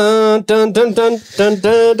 Dun, dun, dun, dun, dun,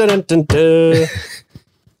 dun, dun, dun, dun.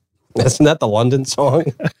 Isn't that the London song?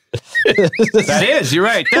 That is. You're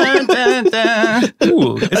right. Dun, dun, dun.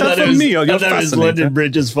 Ooh, it's not for me. I thought it was London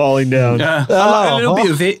Bridge is falling down. A little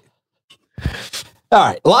bit of it. All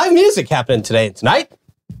right. Live music happening today and tonight.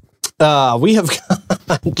 We have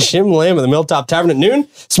got Jim Lamb of the Milltop Tavern at noon.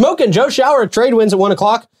 Smoke and Joe Shower at Trade Winds at 1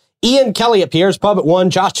 o'clock. Ian Kelly at Pierre's Pub at 1.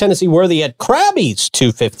 Josh Tennessee Worthy at Krabby's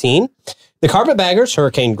 2:15. The Carpetbaggers,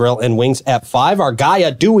 Hurricane Grill and Wings at 5. Our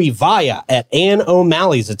Gaia Dewey Vaya at Ann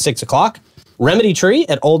O'Malley's at 6 o'clock. Remedy Tree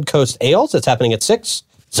at Old Coast Ales. That's happening at 6.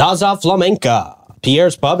 Zaza Flamenca,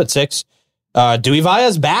 Pierre's Pub at 6. Dewey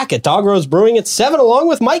Vaya's back at Dog Rose Brewing at 7, along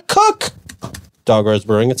with Mike Cook. Dog Rose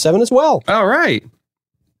Brewing at 7 as well. All right.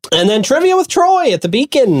 And then trivia with Troy at the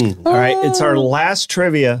Beacon. All right. It's our last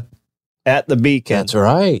trivia at the Beacon. That's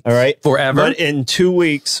right. All right. Forever. But in 2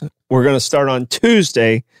 weeks, we're going to start on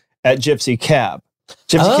Tuesday at Gypsy Cab.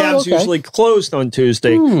 Gypsy Cab's usually closed on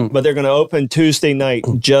Tuesday, but they're going to open Tuesday night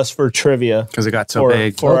just for trivia. Because it got so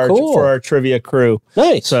big. For our trivia crew.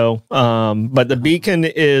 Nice. So, but the Beacon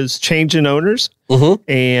is changing owners,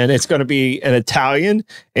 and it's going to be an Italian,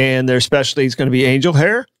 and their specialty is going to be angel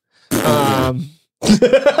hair.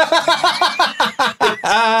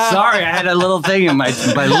 Sorry, I had a little thing in my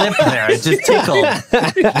lip there. It just tickled.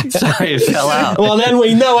 Sorry, it fell out. Well, then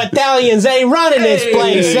we know Italians ain't running this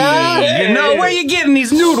place, huh? You know, where you getting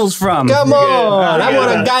these noodles from? Come on. I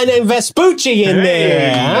want a guy named Vespucci in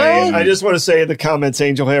there. Huh? I just want to say in the comments,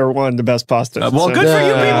 angel hair won the best pasta. Well, good for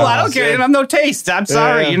you people. I don't care. I have no taste. I'm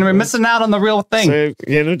sorry. Yeah. You're missing out on the real thing.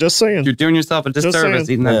 So, just saying. You're doing yourself a disservice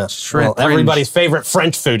eating Yeah. that shrimp. Well, everybody's favorite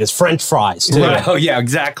French food is French fries, too. Right. Oh, yeah,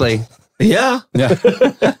 exactly. Yeah.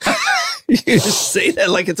 You say that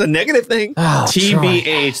like it's a negative thing. Oh,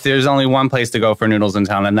 TBH, there's only one place to go for noodles in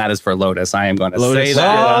town, and that is for Lotus. I am going to say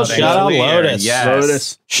that. Oh, shout out Clear. Lotus. Yes.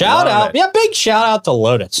 Lotus. Shout Love out. it. Yeah, big shout out to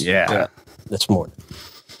Lotus. Yeah. This morning.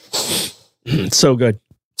 It's so good.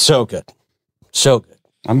 So good. So good.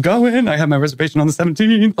 I'm going. I have my reservation on the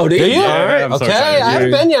 17th. Oh, Do you? Yeah, All right. I'm so Okay, excited. I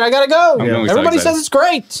haven't been yet. I gotta go. going so Everybody excited. says it's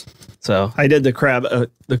great. So I did the crab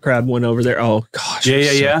one over there. Oh gosh.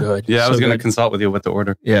 Yeah. so good. Yeah, I So was going to good. consult with you with the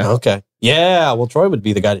order. Yeah. Okay. Yeah. Well, Troy would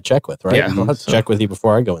be the guy to check with, right? Yeah. I'll have to check with you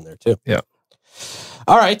before I go in there, too. Yeah.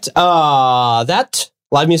 All right. That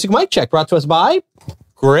live music mic check brought to us by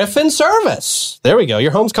Griffin Service. There we go.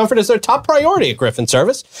 Your home's comfort is their top priority at Griffin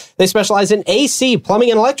Service. They specialize in AC, plumbing,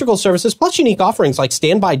 and electrical services, plus unique offerings like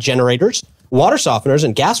standby generators, water softeners,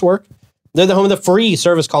 and gas work. They're the home of the free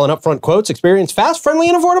service call and upfront quotes. Experience fast, friendly,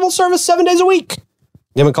 and affordable service 7 days a week.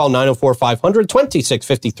 Give them a call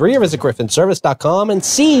 904-500-2653 or visit griffinservice.com and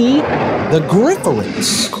see the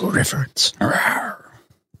Grifferins. Griffords.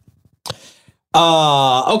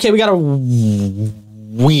 Okay, we got a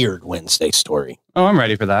weird Wednesday story. Oh, I'm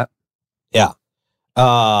ready for that. Yeah.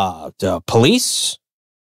 The police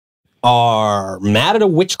are mad at a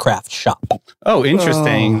witchcraft shop. Oh,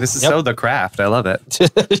 interesting. This is Yep. so The Craft. I love it.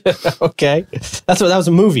 Okay. That was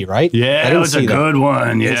a movie, right? I didn't see that. one. I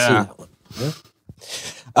didn't see that one.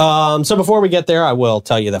 Yeah. So before we get there, I will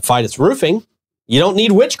tell you that Fidus Roofing, you don't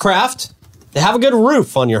need witchcraft to have a good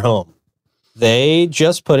roof on your home. They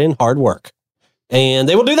just put in hard work. And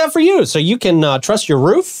they will do that for you. So you can trust your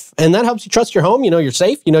roof, and that helps you trust your home. You know you're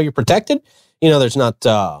safe. You know you're protected. You know there's not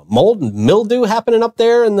mold and mildew happening up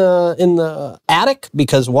there in the attic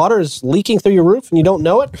because water is leaking through your roof and you don't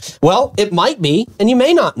know it. Well, it might be, and you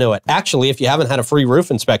may not know it, actually, if you haven't had a free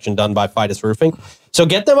roof inspection done by Fidus Roofing. So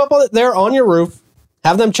get them up there on your roof.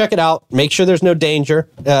 Have them check it out. Make sure there's no danger.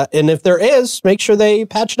 And if there is, make sure they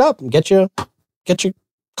patch it up and get you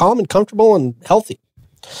calm and comfortable and healthy.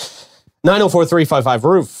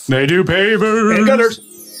 904-355-ROOF. They do pavers. And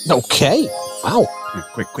gutters. Okay. Wow.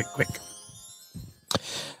 Quick.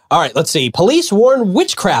 All right, let's see. Police warn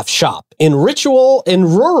witchcraft shop in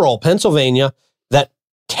rural Pennsylvania that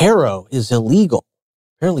tarot is illegal.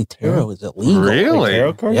 Apparently tarot is illegal. Really?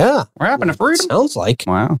 Yeah. What happened to freedom? Sounds like.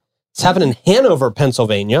 Wow. It's happening in Hanover,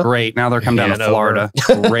 Pennsylvania. Great. Now they're coming down to Florida.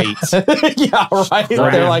 Great. Yeah, right.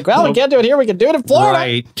 They're like, well, we can't do it here. We can do it in Florida.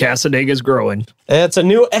 Right. Casadega's growing. It's a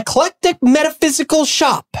new eclectic metaphysical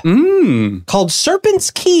shop called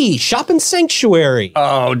Serpent's Key Shop and Sanctuary.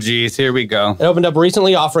 Oh, geez. Here we go. It opened up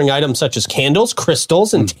recently, offering items such as candles,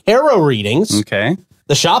 crystals, and tarot readings. Okay.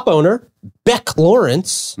 The shop owner, Beck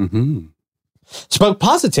Lawrence, spoke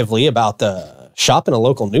positively about the shop in a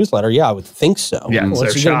local newsletter. Yeah, I would think so. Yeah, it's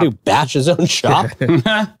what's their he going to do? Bash his own shop?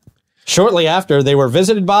 Shortly after, they were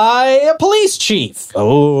visited by a police chief.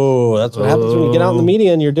 Oh, that's what happens when you get out in the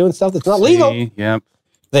media and you're doing stuff that's not legal. Yep.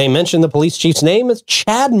 They mentioned the police chief's name is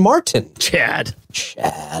Chad Martin. Chad.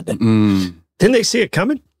 Mm. Didn't they see it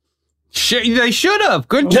coming? They should have.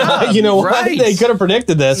 Good job. You know what? Right. They could have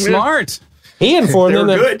predicted this. Smart. He informed them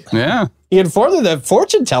Good. Yeah. He informed them that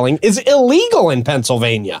fortune telling is illegal in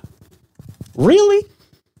Pennsylvania. Really?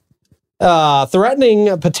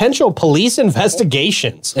 Threatening potential police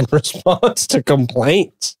investigations in response to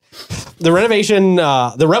complaints. The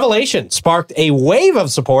revelation sparked a wave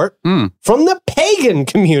of support from the pagan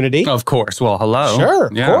community. Of course. Well, hello. Sure,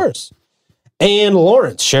 of course. And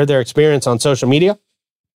Lawrence shared their experience on social media.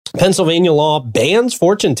 Pennsylvania law bans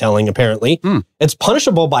fortune telling, apparently. It's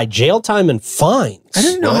punishable by jail time and fines. I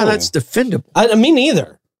didn't know how that's defendable. Me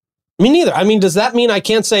neither. I mean, does that mean I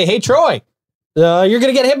can't say, hey, Troy, you're going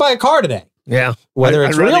to get hit by a car today? Yeah. Whether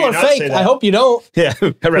it's real or fake, I hope you don't. Yeah,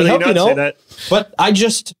 I'd rather hope you not say don't. that. But I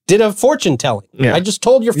just did a fortune telling. Yeah. I just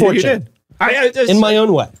told your fortune in my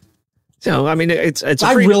own way. So, I mean, it's a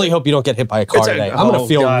I really hope you don't get hit by a car today. I'm going to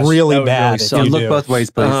feel really bad. Really if you Look do. both ways,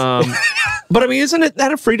 please. But I mean, isn't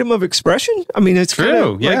that a freedom of expression? I mean, it's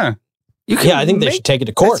True. Kinda, I think they should take it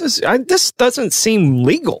to court. This doesn't seem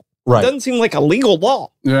legal. Right. It doesn't seem like a legal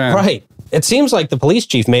law. Yeah. Right. It seems like the police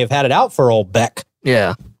chief may have had it out for old Beck.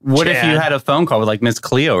 Yeah. What if you had a phone call with like Miss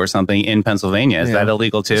Cleo or something in Pennsylvania? Is that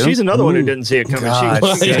illegal too? She's another one who didn't see it coming.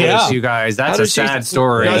 You guys, that's a sad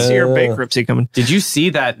story. I see her bankruptcy coming. Did you see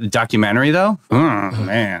that documentary though? Oh,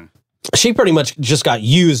 man. She pretty much just got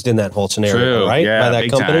used in that whole scenario, right? Yeah, by that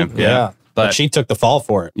big company. time. Yeah. But she took the fall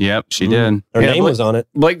for it. Yep, she did. Her name was on it.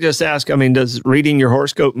 Blake just asked, I mean, does reading your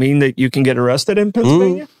horoscope mean that you can get arrested in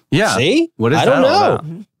Pennsylvania? Yeah. See? What is I don't that all know.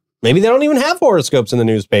 about? Maybe they don't even have horoscopes in the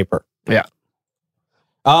newspaper. Yeah.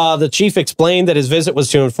 The chief explained that his visit was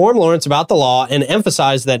to inform Lawrence about the law and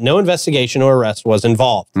emphasized that no investigation or arrest was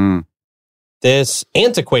involved. This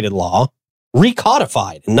antiquated law,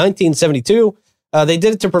 recodified in 1972, they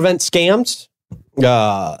did it to prevent scams,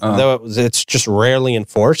 though it's just rarely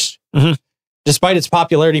enforced. Despite its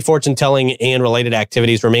popularity, fortune telling and related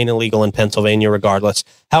activities remain illegal in Pennsylvania regardless.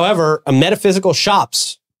 However, metaphysical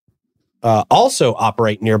shops also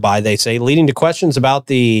operate nearby, they say, leading to questions about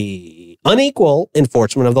the unequal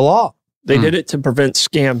enforcement of the law. They did it to prevent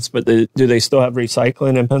scams, but do they still have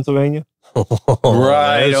recycling in Pennsylvania?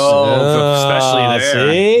 Right. Especially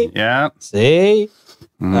there. See? Yeah. See?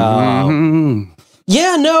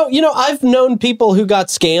 Yeah, no, I've known people who got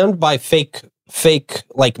scammed by fake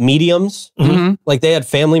like mediums. Like they had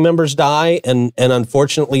family members die and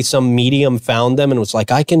unfortunately some medium found them and was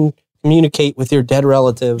like, I can communicate with your dead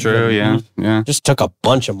relative. True, yeah. Just took a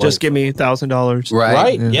bunch of money. Just give me $1,000.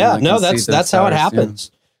 Right. Yeah. I No, can see that's those how it stars,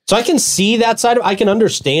 happens. So I can see that side of I can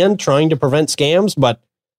understand trying to prevent scams, but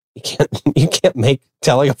you can't make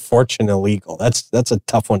telling a fortune illegal. That's a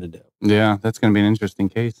tough one to do. Yeah, that's going to be an interesting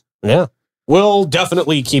case. Yeah. We'll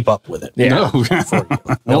definitely keep up with it. Yeah.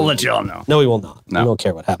 We'll let y'all know. No, we will not. No. We don't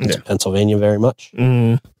care what happens in Pennsylvania very much.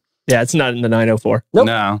 Yeah, it's not in the 904. Nope.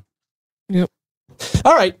 No.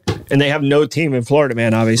 All right. And they have no team in Florida,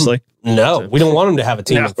 man, obviously. No, we don't want them to have a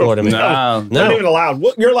team in Florida. Man. No. Not even allowed.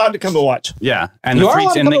 You're allowed to come and watch. Yeah. And You are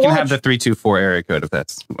allowed to and come they and can watch. have the 324 area code if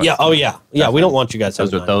that's. Yeah. Oh, yeah. Yeah. We don't want you guys to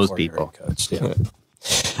Those have are those 904 people. area codes.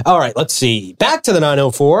 Yeah. All right. Let's see. Back to the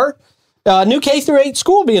 904. New K through 8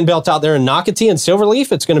 school being built out there in Nocatee and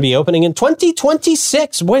Silverleaf. It's going to be opening in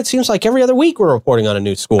 2026. Boy, it seems like every other week we're reporting on a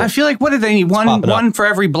new school. I feel like, what do they need? One for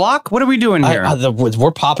every block? What are we doing here?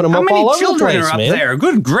 We're popping them up all over the place, How many children are up there?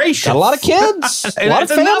 Good gracious. Got a lot of kids. A lot of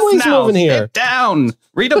families moving here. Sit down.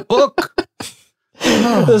 Read a book.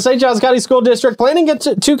 The St. Johns County School District planning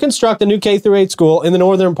to construct a new K through 8 school in the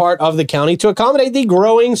northern part of the county to accommodate the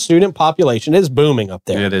growing student population. It is booming up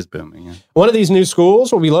there. It is booming. Yeah. One of these new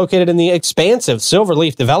schools will be located in the expansive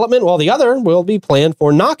Silverleaf development, while the other will be planned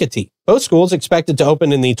for Nocatee. Both schools expected to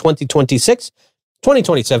open in the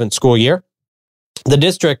 2026-2027 school year. The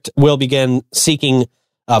district will begin seeking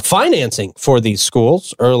financing for these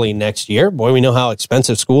schools early next year. Boy, we know how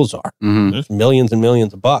expensive schools are. Mm-hmm. Millions and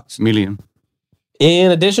millions of bucks.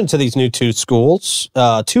 In addition to these new 2 schools,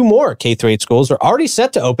 2 more K-8 schools are already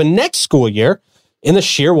set to open next school year in the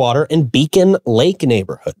Shearwater and Beacon Lake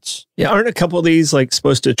neighborhoods. Yeah, aren't a couple of these like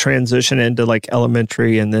supposed to transition into like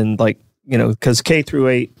elementary and then like, because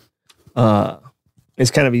K-8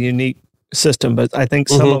 is kind of a unique system, but I think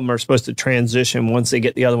some of them are supposed to transition once they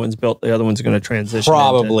get the other ones built. The other one's going to transition.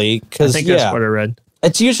 Probably, because I think that's what I read.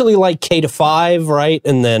 It's usually like K to 5, right?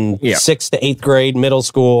 And then 6th to 8th grade, middle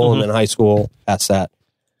school, and then high school past that.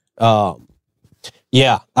 I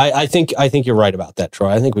think you're right about that, Troy.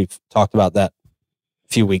 I think we've talked about that a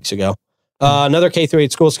few weeks ago. Another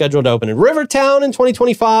K-8 school scheduled to open in Rivertown in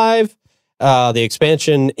 2025. The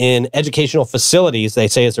expansion in educational facilities, they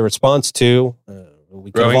say, is a response to we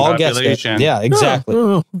could have all guessed it. Yeah,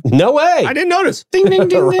 exactly. No way. I didn't notice. Ding, ding,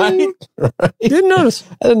 ding, ding. Right. Didn't notice.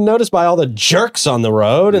 I didn't notice by all the jerks on the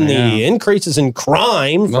road and the increases in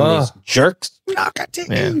crime from these jerks. Nocatee.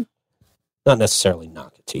 Yeah. Not necessarily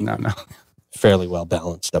Nocatee. No. Fairly well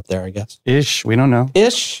balanced up there, I guess. Ish. We don't know.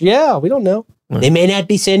 Ish. Yeah, we don't know. They may not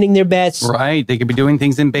be sending their best. Right. They could be doing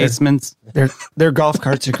things in basements. Their golf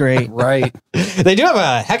carts are great. Right. They do have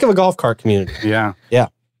a heck of a golf cart community. Yeah.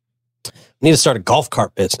 Need to start a golf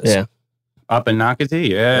cart business. Yeah. Up in Nocatee?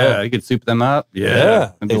 Yeah. You could soup them up.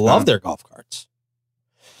 Yeah. They love their golf carts.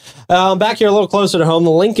 Back here a little closer to home, the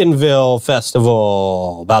Lincolnville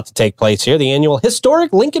Festival about to take place here. The annual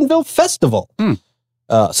Historic Lincolnville Festival.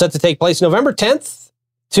 Set to take place November 10th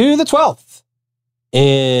to the 12th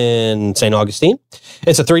in St. Augustine.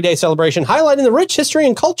 It's a 3-day celebration highlighting the rich history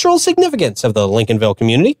and cultural significance of the Lincolnville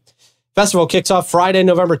community. Festival kicks off Friday,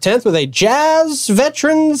 November 10th with a Jazz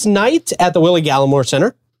Veterans Night at the Willie Gallimore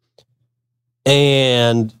Center.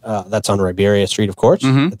 And that's on Riberia Street, of course,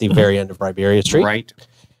 at the very end of Riberia Street. Right.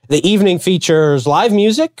 The evening features live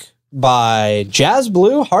music by Jazz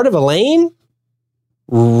Blue, Heart of Elaine,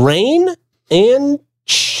 Rain, and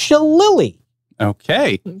Chilili.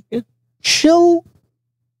 Okay. Chilili.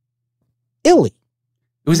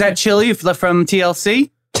 Was that Chili from TLC?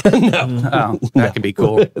 No. Oh, that could be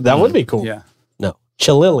cool. That would be cool. Yeah. No.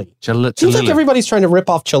 Chilili. Seems like everybody's trying to rip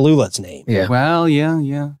off Cholula's name. Yeah. Well,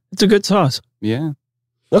 yeah. It's a good sauce. Yeah.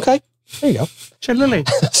 Okay. There you go. Chilili.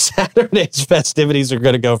 Saturday's festivities are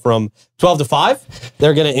going to go from 12 to 5.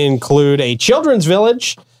 They're going to include a children's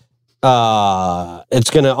village. It's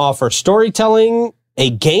going to offer storytelling, a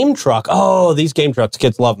game truck. Oh, these game trucks,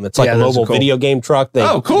 kids love them. It's like a mobile video game truck. They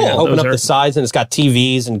cool. open up the sides and it's got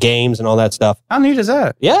TVs and games and all that stuff. How neat is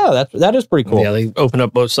that? Yeah, that is pretty cool. Yeah, they open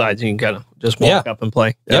up both sides and you can kind of just walk up and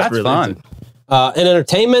play. That's really fun. In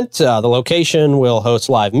entertainment, the location will host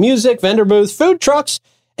live music, vendor booth, food trucks,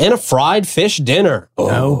 and a fried fish dinner.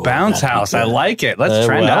 Oh, Bounce House. I like it. Let's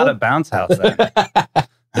trend out at Bounce House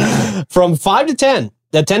then. From 5 to 10,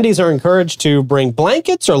 attendees are encouraged to bring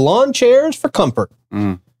blankets or lawn chairs for comfort.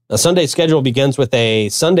 The Sunday schedule begins with a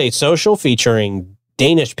Sunday social featuring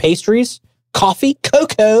Danish pastries, coffee,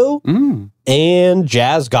 cocoa, and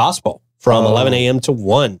jazz gospel from 11 a.m. to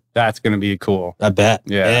 1. That's going to be cool. I bet.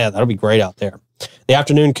 Yeah, that'll be great out there. The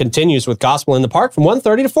afternoon continues with gospel in the park from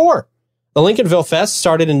 1:30 to 4. The Lincolnville Fest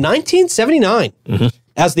started in 1979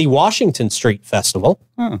 as the Washington Street Festival.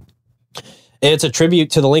 It's a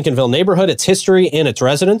tribute to the Lincolnville neighborhood, its history, and its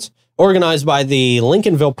residents, organized by the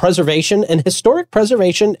Lincolnville Preservation and Historic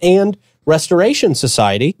Preservation and Restoration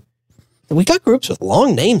Society. We got groups with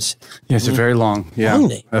long names. Yes, they're very long. Yeah. Long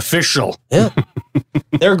name. Official. Yeah.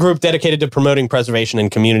 They're a group dedicated to promoting preservation and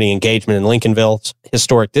community engagement in Lincolnville's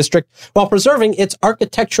historic district while preserving its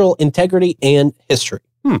architectural integrity and history.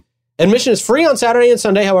 Admission is free on Saturday and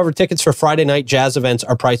Sunday. However, tickets for Friday night jazz events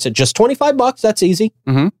are priced at just $25. That's easy.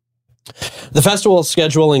 The festival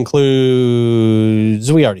schedule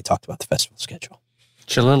includes, we already talked about the festival schedule.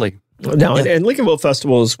 Chilili. Now, and Lincolnville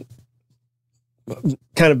Festival has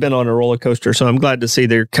kind of been on a roller coaster, so I'm glad to see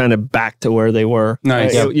they're kind of back to where they were.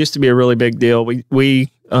 Nice. It used to be a really big deal. We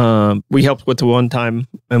we helped with the one time,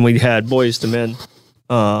 and we had Boys to Men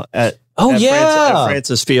at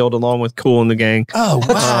Francis Field along with Cool and the Gang. Oh,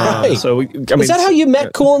 wow. Right. So is that how you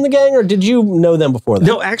met Cool and the Gang, or did you know them before that?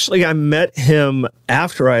 No, actually, I met him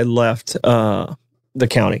after I left the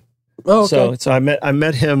county. Oh, okay. So I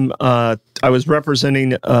met him. I was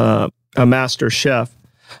representing a master chef.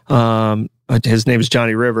 His name is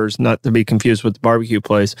Johnny Rivers, not to be confused with the barbecue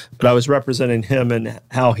place, but I was representing him and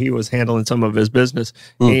how he was handling some of his business.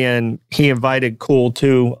 And he invited Cool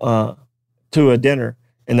to a dinner.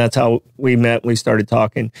 And that's how we met. We started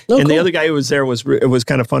talking. Oh, and cool. The other guy who was there it was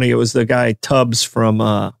kind of funny. It was the guy Tubbs from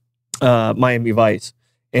Miami Vice.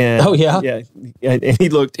 And yeah. And he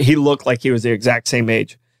looked like he was the exact same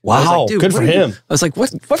age. Wow, like, good for him. I was like,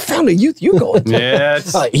 what fountain of youth you going to?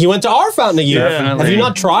 Yes. He went to our fountain of youth. Definitely. Have you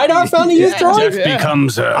not tried our fountain of youth, Troy? Jeff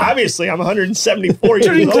becomes obviously, I'm 174 years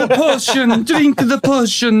old. Drink the potion. Drink the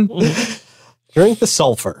potion. Drink the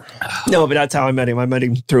sulfur. No, but that's how I met him. I met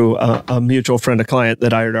him through a mutual friend, a client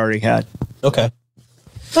that I had already had. Okay.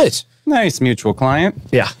 Nice. Nice mutual client.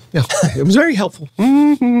 Yeah. It was very helpful.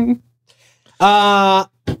 Mm-hmm. How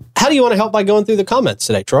do you want to help by going through the comments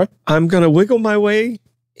today, Troy? I'm going to wiggle my way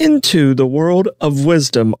into the world of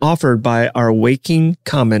wisdom offered by our waking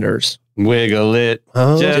commenters. Wiggle it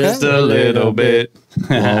just a little bit.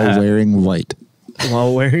 While wearing white.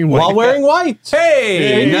 While wearing white.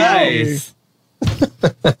 Hey, nice.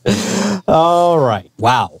 All right.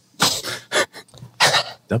 Wow.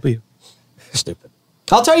 W. Stupid.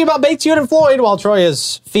 I'll tell you about Bates, Hewitt, and Floyd while Troy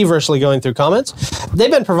is feverishly going through comments.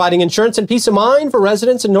 They've been providing insurance and peace of mind for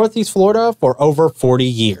residents in Northeast Florida for over 40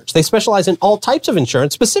 years. They specialize in all types of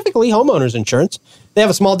insurance, specifically homeowners insurance. They have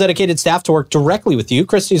a small dedicated staff to work directly with you.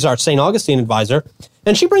 Christy's our St. Augustine advisor,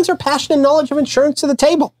 and she brings her passion and knowledge of insurance to the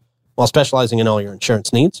table while specializing in all your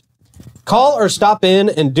insurance needs. Call or stop in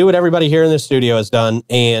and do what everybody here in the studio has done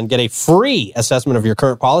and get a free assessment of your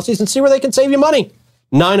current policies and see where they can save you money.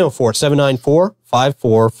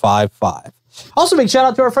 904-794-5455. Also, big shout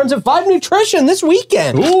out to our friends at Vibe Nutrition this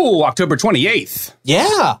weekend. Ooh, October 28th.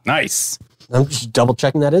 Yeah. Nice. I'm just double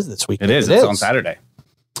checking that is this weekend. It is. It's on Saturday.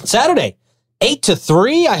 Saturday, 8 to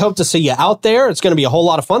 3. I hope to see you out there. It's going to be a whole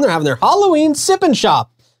lot of fun. They're having their Halloween sip and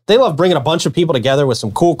shop. They love bringing a bunch of people together with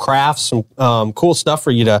some cool crafts, some cool stuff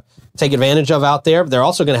for you to take advantage of out there. But they're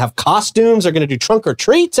also going to have costumes. They're going to do trunk or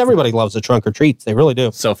treats. Everybody loves the trunk or treats. They really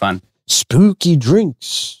do. So fun. Spooky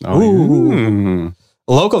drinks. Oh,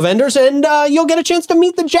 local vendors, and you'll get a chance to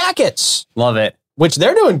meet the Jackets. Love it. Which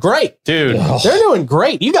they're doing great. Dude. They're doing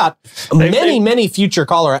great. You got many future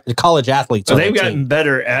college athletes. So they've gotten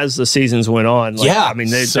better as the seasons went on. Like, yeah. I mean,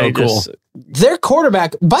 they so cool. Their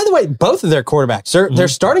quarterback, by the way, both of their quarterbacks, their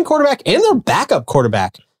starting quarterback and their backup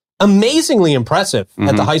quarterback, amazingly impressive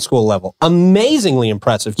at the high school level. Amazingly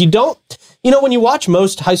impressive. When you watch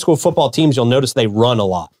most high school football teams, you'll notice they run a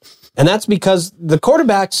lot. And that's because the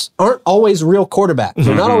quarterbacks aren't always real quarterbacks.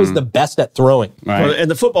 They're not always the best at throwing. Right. Well, and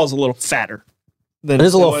the football's a little fatter. It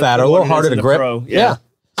is a little fatter, a little harder to grip. Yeah.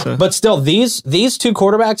 So. But still, these two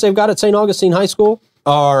quarterbacks they've got at St. Augustine High School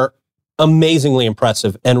are amazingly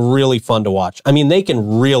impressive and really fun to watch. I mean, they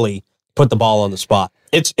can really put the ball on the spot.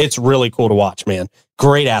 It's really cool to watch, man.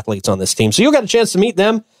 Great athletes on this team. So you'll get a chance to meet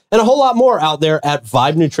them and a whole lot more out there at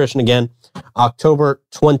Vibe Nutrition again, October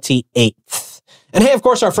 28th. And hey, of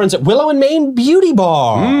course, our friends at Willow and Maine Beauty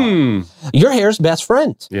Bar. Your hair's best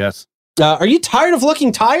friend. Yes. Are you tired of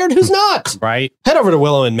looking tired? Who's not? Right. Head over to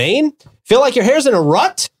Willow and Maine. Feel like your hair's in a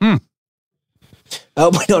rut? Oh,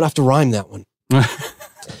 we don't have to rhyme that one.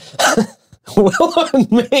 Willow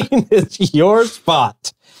and Maine is your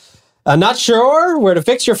spot. Not sure where to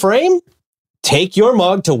fix your frame? Take your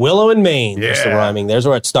mug to Willow and Maine. There's the rhyming. There's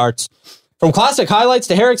where it starts. From classic highlights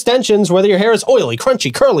to hair extensions, whether your hair is oily,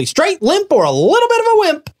 crunchy, curly, straight, limp, or a little bit of a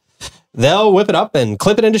wimp, they'll whip it up and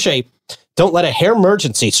clip it into shape. Don't let a hair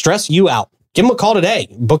emergency stress you out. Give them a call today.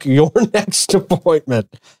 Book your next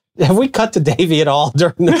appointment. Have we cut to Davey at all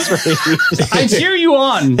during this review? I cheer you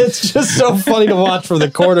on. It's just so funny to watch from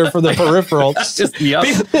the corner, from the peripheral. Just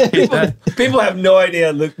People have no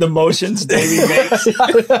idea the motions Davey makes. He's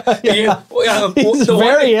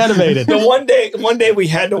very animated. The one day we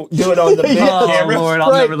had to do it on the big camera. Lord,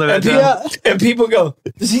 I'll never live it down. And people go,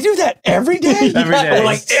 does he do that every day? Every day. Or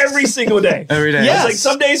like every single day. Every day. Yes. It's like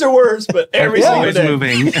some days are worse, but every single Always day.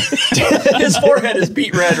 moving. His forehead is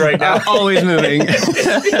beat red right now. Always moving.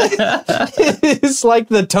 It's like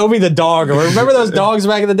the Toby the dog. Remember those dogs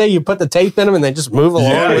back in the day? You put the tape in them and they just move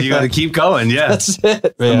along. Yeah, with you got to keep going. Yeah. That's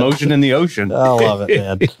it, The man. motion in the ocean. I love it,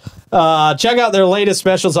 man. Check out their latest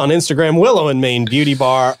specials on Instagram, Willow and Maine Beauty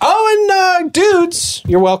Bar. Oh, and dudes,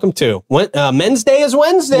 you're welcome too. Men's Day is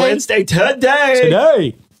Wednesday. Wednesday today.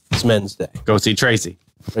 Today. It's Men's Day. Go see Tracy.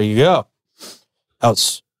 There you go.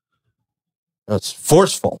 That's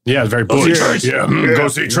forceful. Yeah, it's very Go see bullish. Tracy. Yeah, go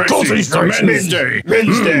see Tracy. Go see It's Men's Day.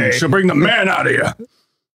 Men's Day. She'll bring the man out of you.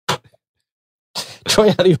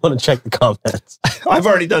 Troy, how do you want to check the comments? I've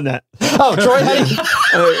already done that. Oh, Troy,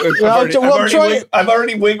 how do you, I've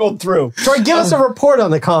already wiggled through. Troy, give us a report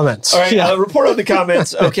on the comments. All right, report on the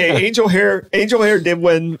comments. Okay, Angel Hair did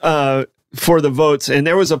win for the votes, and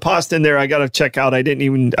there was a post in there I got to check out. I couldn't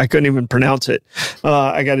even pronounce it.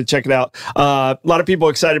 I got to check it out. A lot of people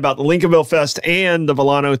excited about the Lincolnville Fest and the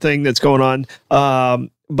Volano thing that's going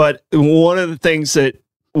on. But one of the things that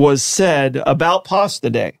was said about Pasta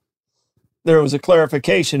Day, there was a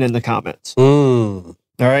clarification in the comments. All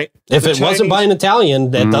right. If it wasn't by an Italian,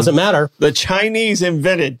 that doesn't matter. The Chinese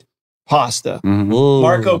invented pasta. Mm.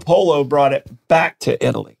 Marco Polo brought it back to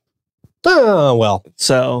Italy. Oh, well.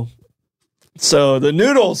 So the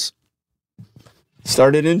noodles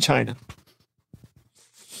started in China.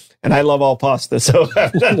 And I love all pasta, so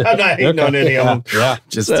I'm not hating on any of them. Yeah.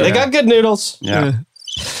 They got good noodles. Yeah.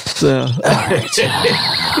 So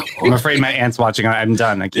I'm afraid my aunt's watching. I'm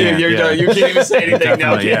done. I can't. you're done. You can't even say anything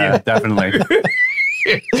now, Definitely, can yeah, you? Definitely.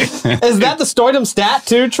 Is that the Stoidum stat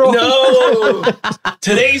too, Troy? No.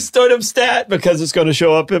 Today's Stoidum stat, because it's going to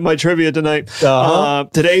show up in my trivia tonight.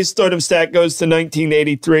 Today's Stoidum stat goes to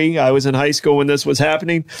 1983. I was in high school when this was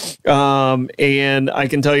happening. And I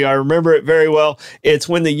can tell you, I remember it very well. It's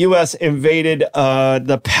when the U.S. invaded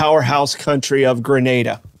the powerhouse country of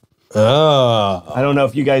Grenada. Oh. I don't know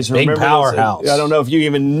if you guys Big remember powerhouse. this. I don't know if you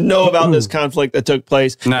even know about this conflict that took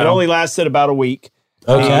place. No. It only lasted about a week.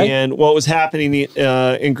 Okay. And what was happening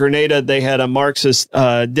in Grenada, they had a Marxist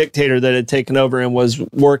dictator that had taken over and was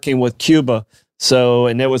working with Cuba. So,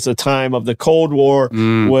 and it was the time of the Cold War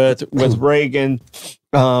with Reagan.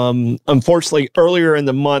 Unfortunately, earlier in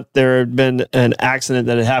the month, there had been an accident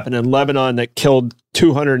that had happened in Lebanon that killed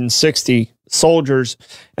 260 soldiers.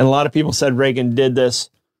 And a lot of people said Reagan did this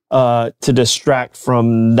to distract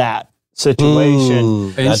from that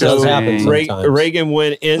situation. That does happen sometimes. Reagan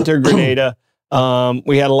went into Grenada.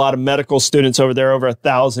 We had a lot of medical students over there, over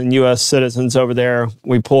 1,000 U.S. citizens over there.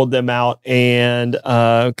 We pulled them out and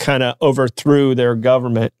kind of overthrew their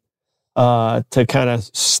government to kind of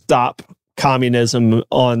stop communism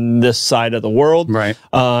on this side of the world. Right.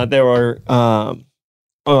 There were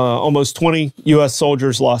almost 20 U.S.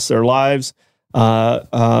 soldiers lost their lives.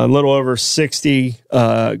 A little over 60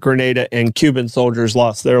 Grenada and Cuban soldiers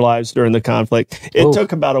lost their lives during the conflict. It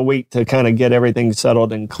took about a week to kind of get everything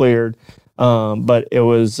settled and cleared. But it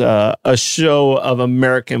was a show of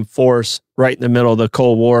American force right in the middle of the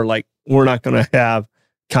Cold War. Like, we're not going to have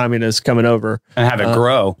communists coming over And have it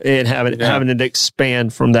grow. and having it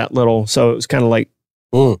expand from that little. So it was kind of like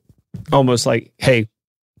almost like, hey,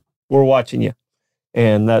 we're watching you.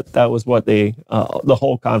 And that was what the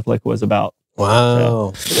whole conflict was about.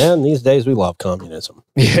 Wow. Man, these days we love communism.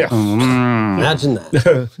 Yeah. Imagine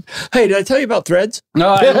that. Hey, did I tell you about Threads?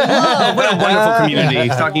 No, what a wonderful community.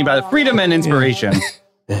 He's talking about freedom and inspiration.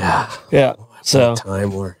 Yeah. Yeah. So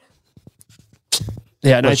Time where.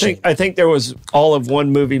 yeah, and I think there was all of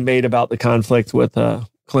one movie made about the conflict with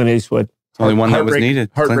Clint Eastwood. Only one that was needed.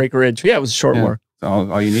 Heartbreak Ridge. Yeah, it was a short war.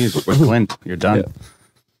 All you need is with Clint. You're done.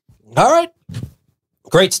 All right.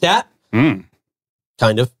 Great stat. Mm.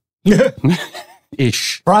 Kind of.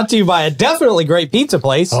 Ish. Brought to you by a definitely great pizza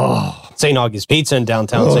place. St. August Pizza in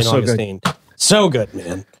downtown St. so Augustine. So good,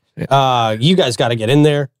 man. You guys got to get in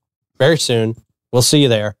there very soon. We'll see you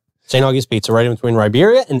there. St. August Pizza, right in between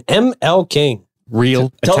Riberia and ML King.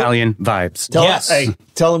 Real Italian vibes.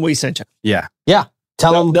 Tell them we sent you. Yeah. Yeah.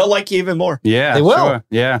 Tell them. They'll like you even more. Yeah. They will. Sure.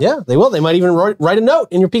 Yeah. Yeah, they will. They might even write a note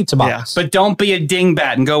in your pizza box. Yes. But don't be a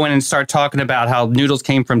dingbat and go in and start talking about how noodles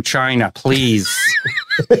came from China, please.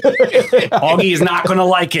 Augie is not going to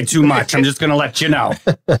like it too much. I'm just going to let you know.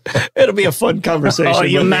 It'll be a fun conversation. Oh,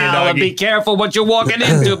 you with me and mouth. Augie. Be careful what you're walking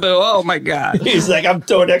into, boo. Oh, my God. He's like, I'm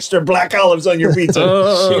throwing extra black olives on your pizza.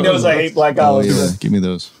 He knows I hate black olives. Yeah, give me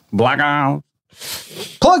those. Black olive.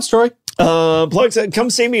 Plugs, Troy. Plugs, come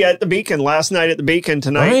see me at the Beacon last night at the Beacon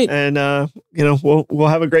tonight, Right. and we'll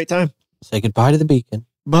have a great time. Say goodbye to the Beacon.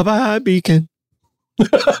 Bye bye, Beacon.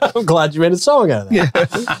 I'm glad you made a song out of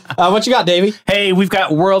that. What you got, Davey? Hey, we've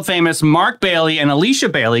got world famous Mark Bailey and Alicia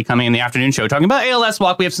Bailey coming in the afternoon show talking about ALS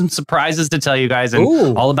Walk. We have some surprises to tell you guys and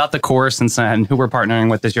all about the course and who we're partnering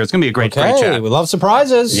with this year. It's going to be a great chat. We love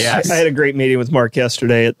surprises. Yes. I had a great meeting with Mark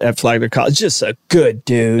yesterday at Flagler College. Just a good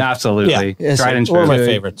dude. Absolutely. Yeah. Tried and true. One of my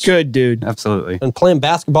favorites. Good dude. Absolutely. Been playing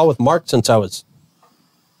basketball with Mark since I was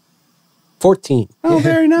 14. Oh,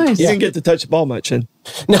 very nice. You didn't get to touch the ball much. And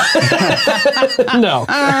No.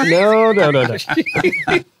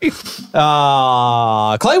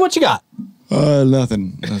 Clay, what you got?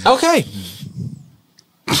 Nothing. Okay.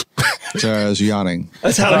 Sorry, I was yawning.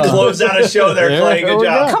 that's how to close out a show there, Clay. Good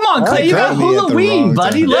job. Come on, Clay. You got Grabbed me at the Halloween, wrong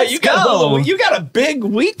buddy. time. Let's you go. You got a big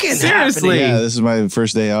weekend. Seriously. happening. Yeah, this is my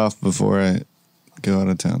first day off before I go out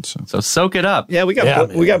of town. So So soak it up. Yeah, we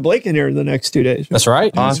got Blake in here in the next 2 days. That's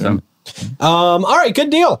right. Awesome. All right, good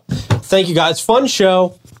deal. Thank you guys. Fun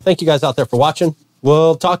show. Thank you guys out there for watching.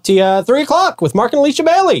 We'll talk to you at 3 o'clock with Mark and Alicia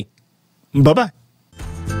Bailey. Bye-bye.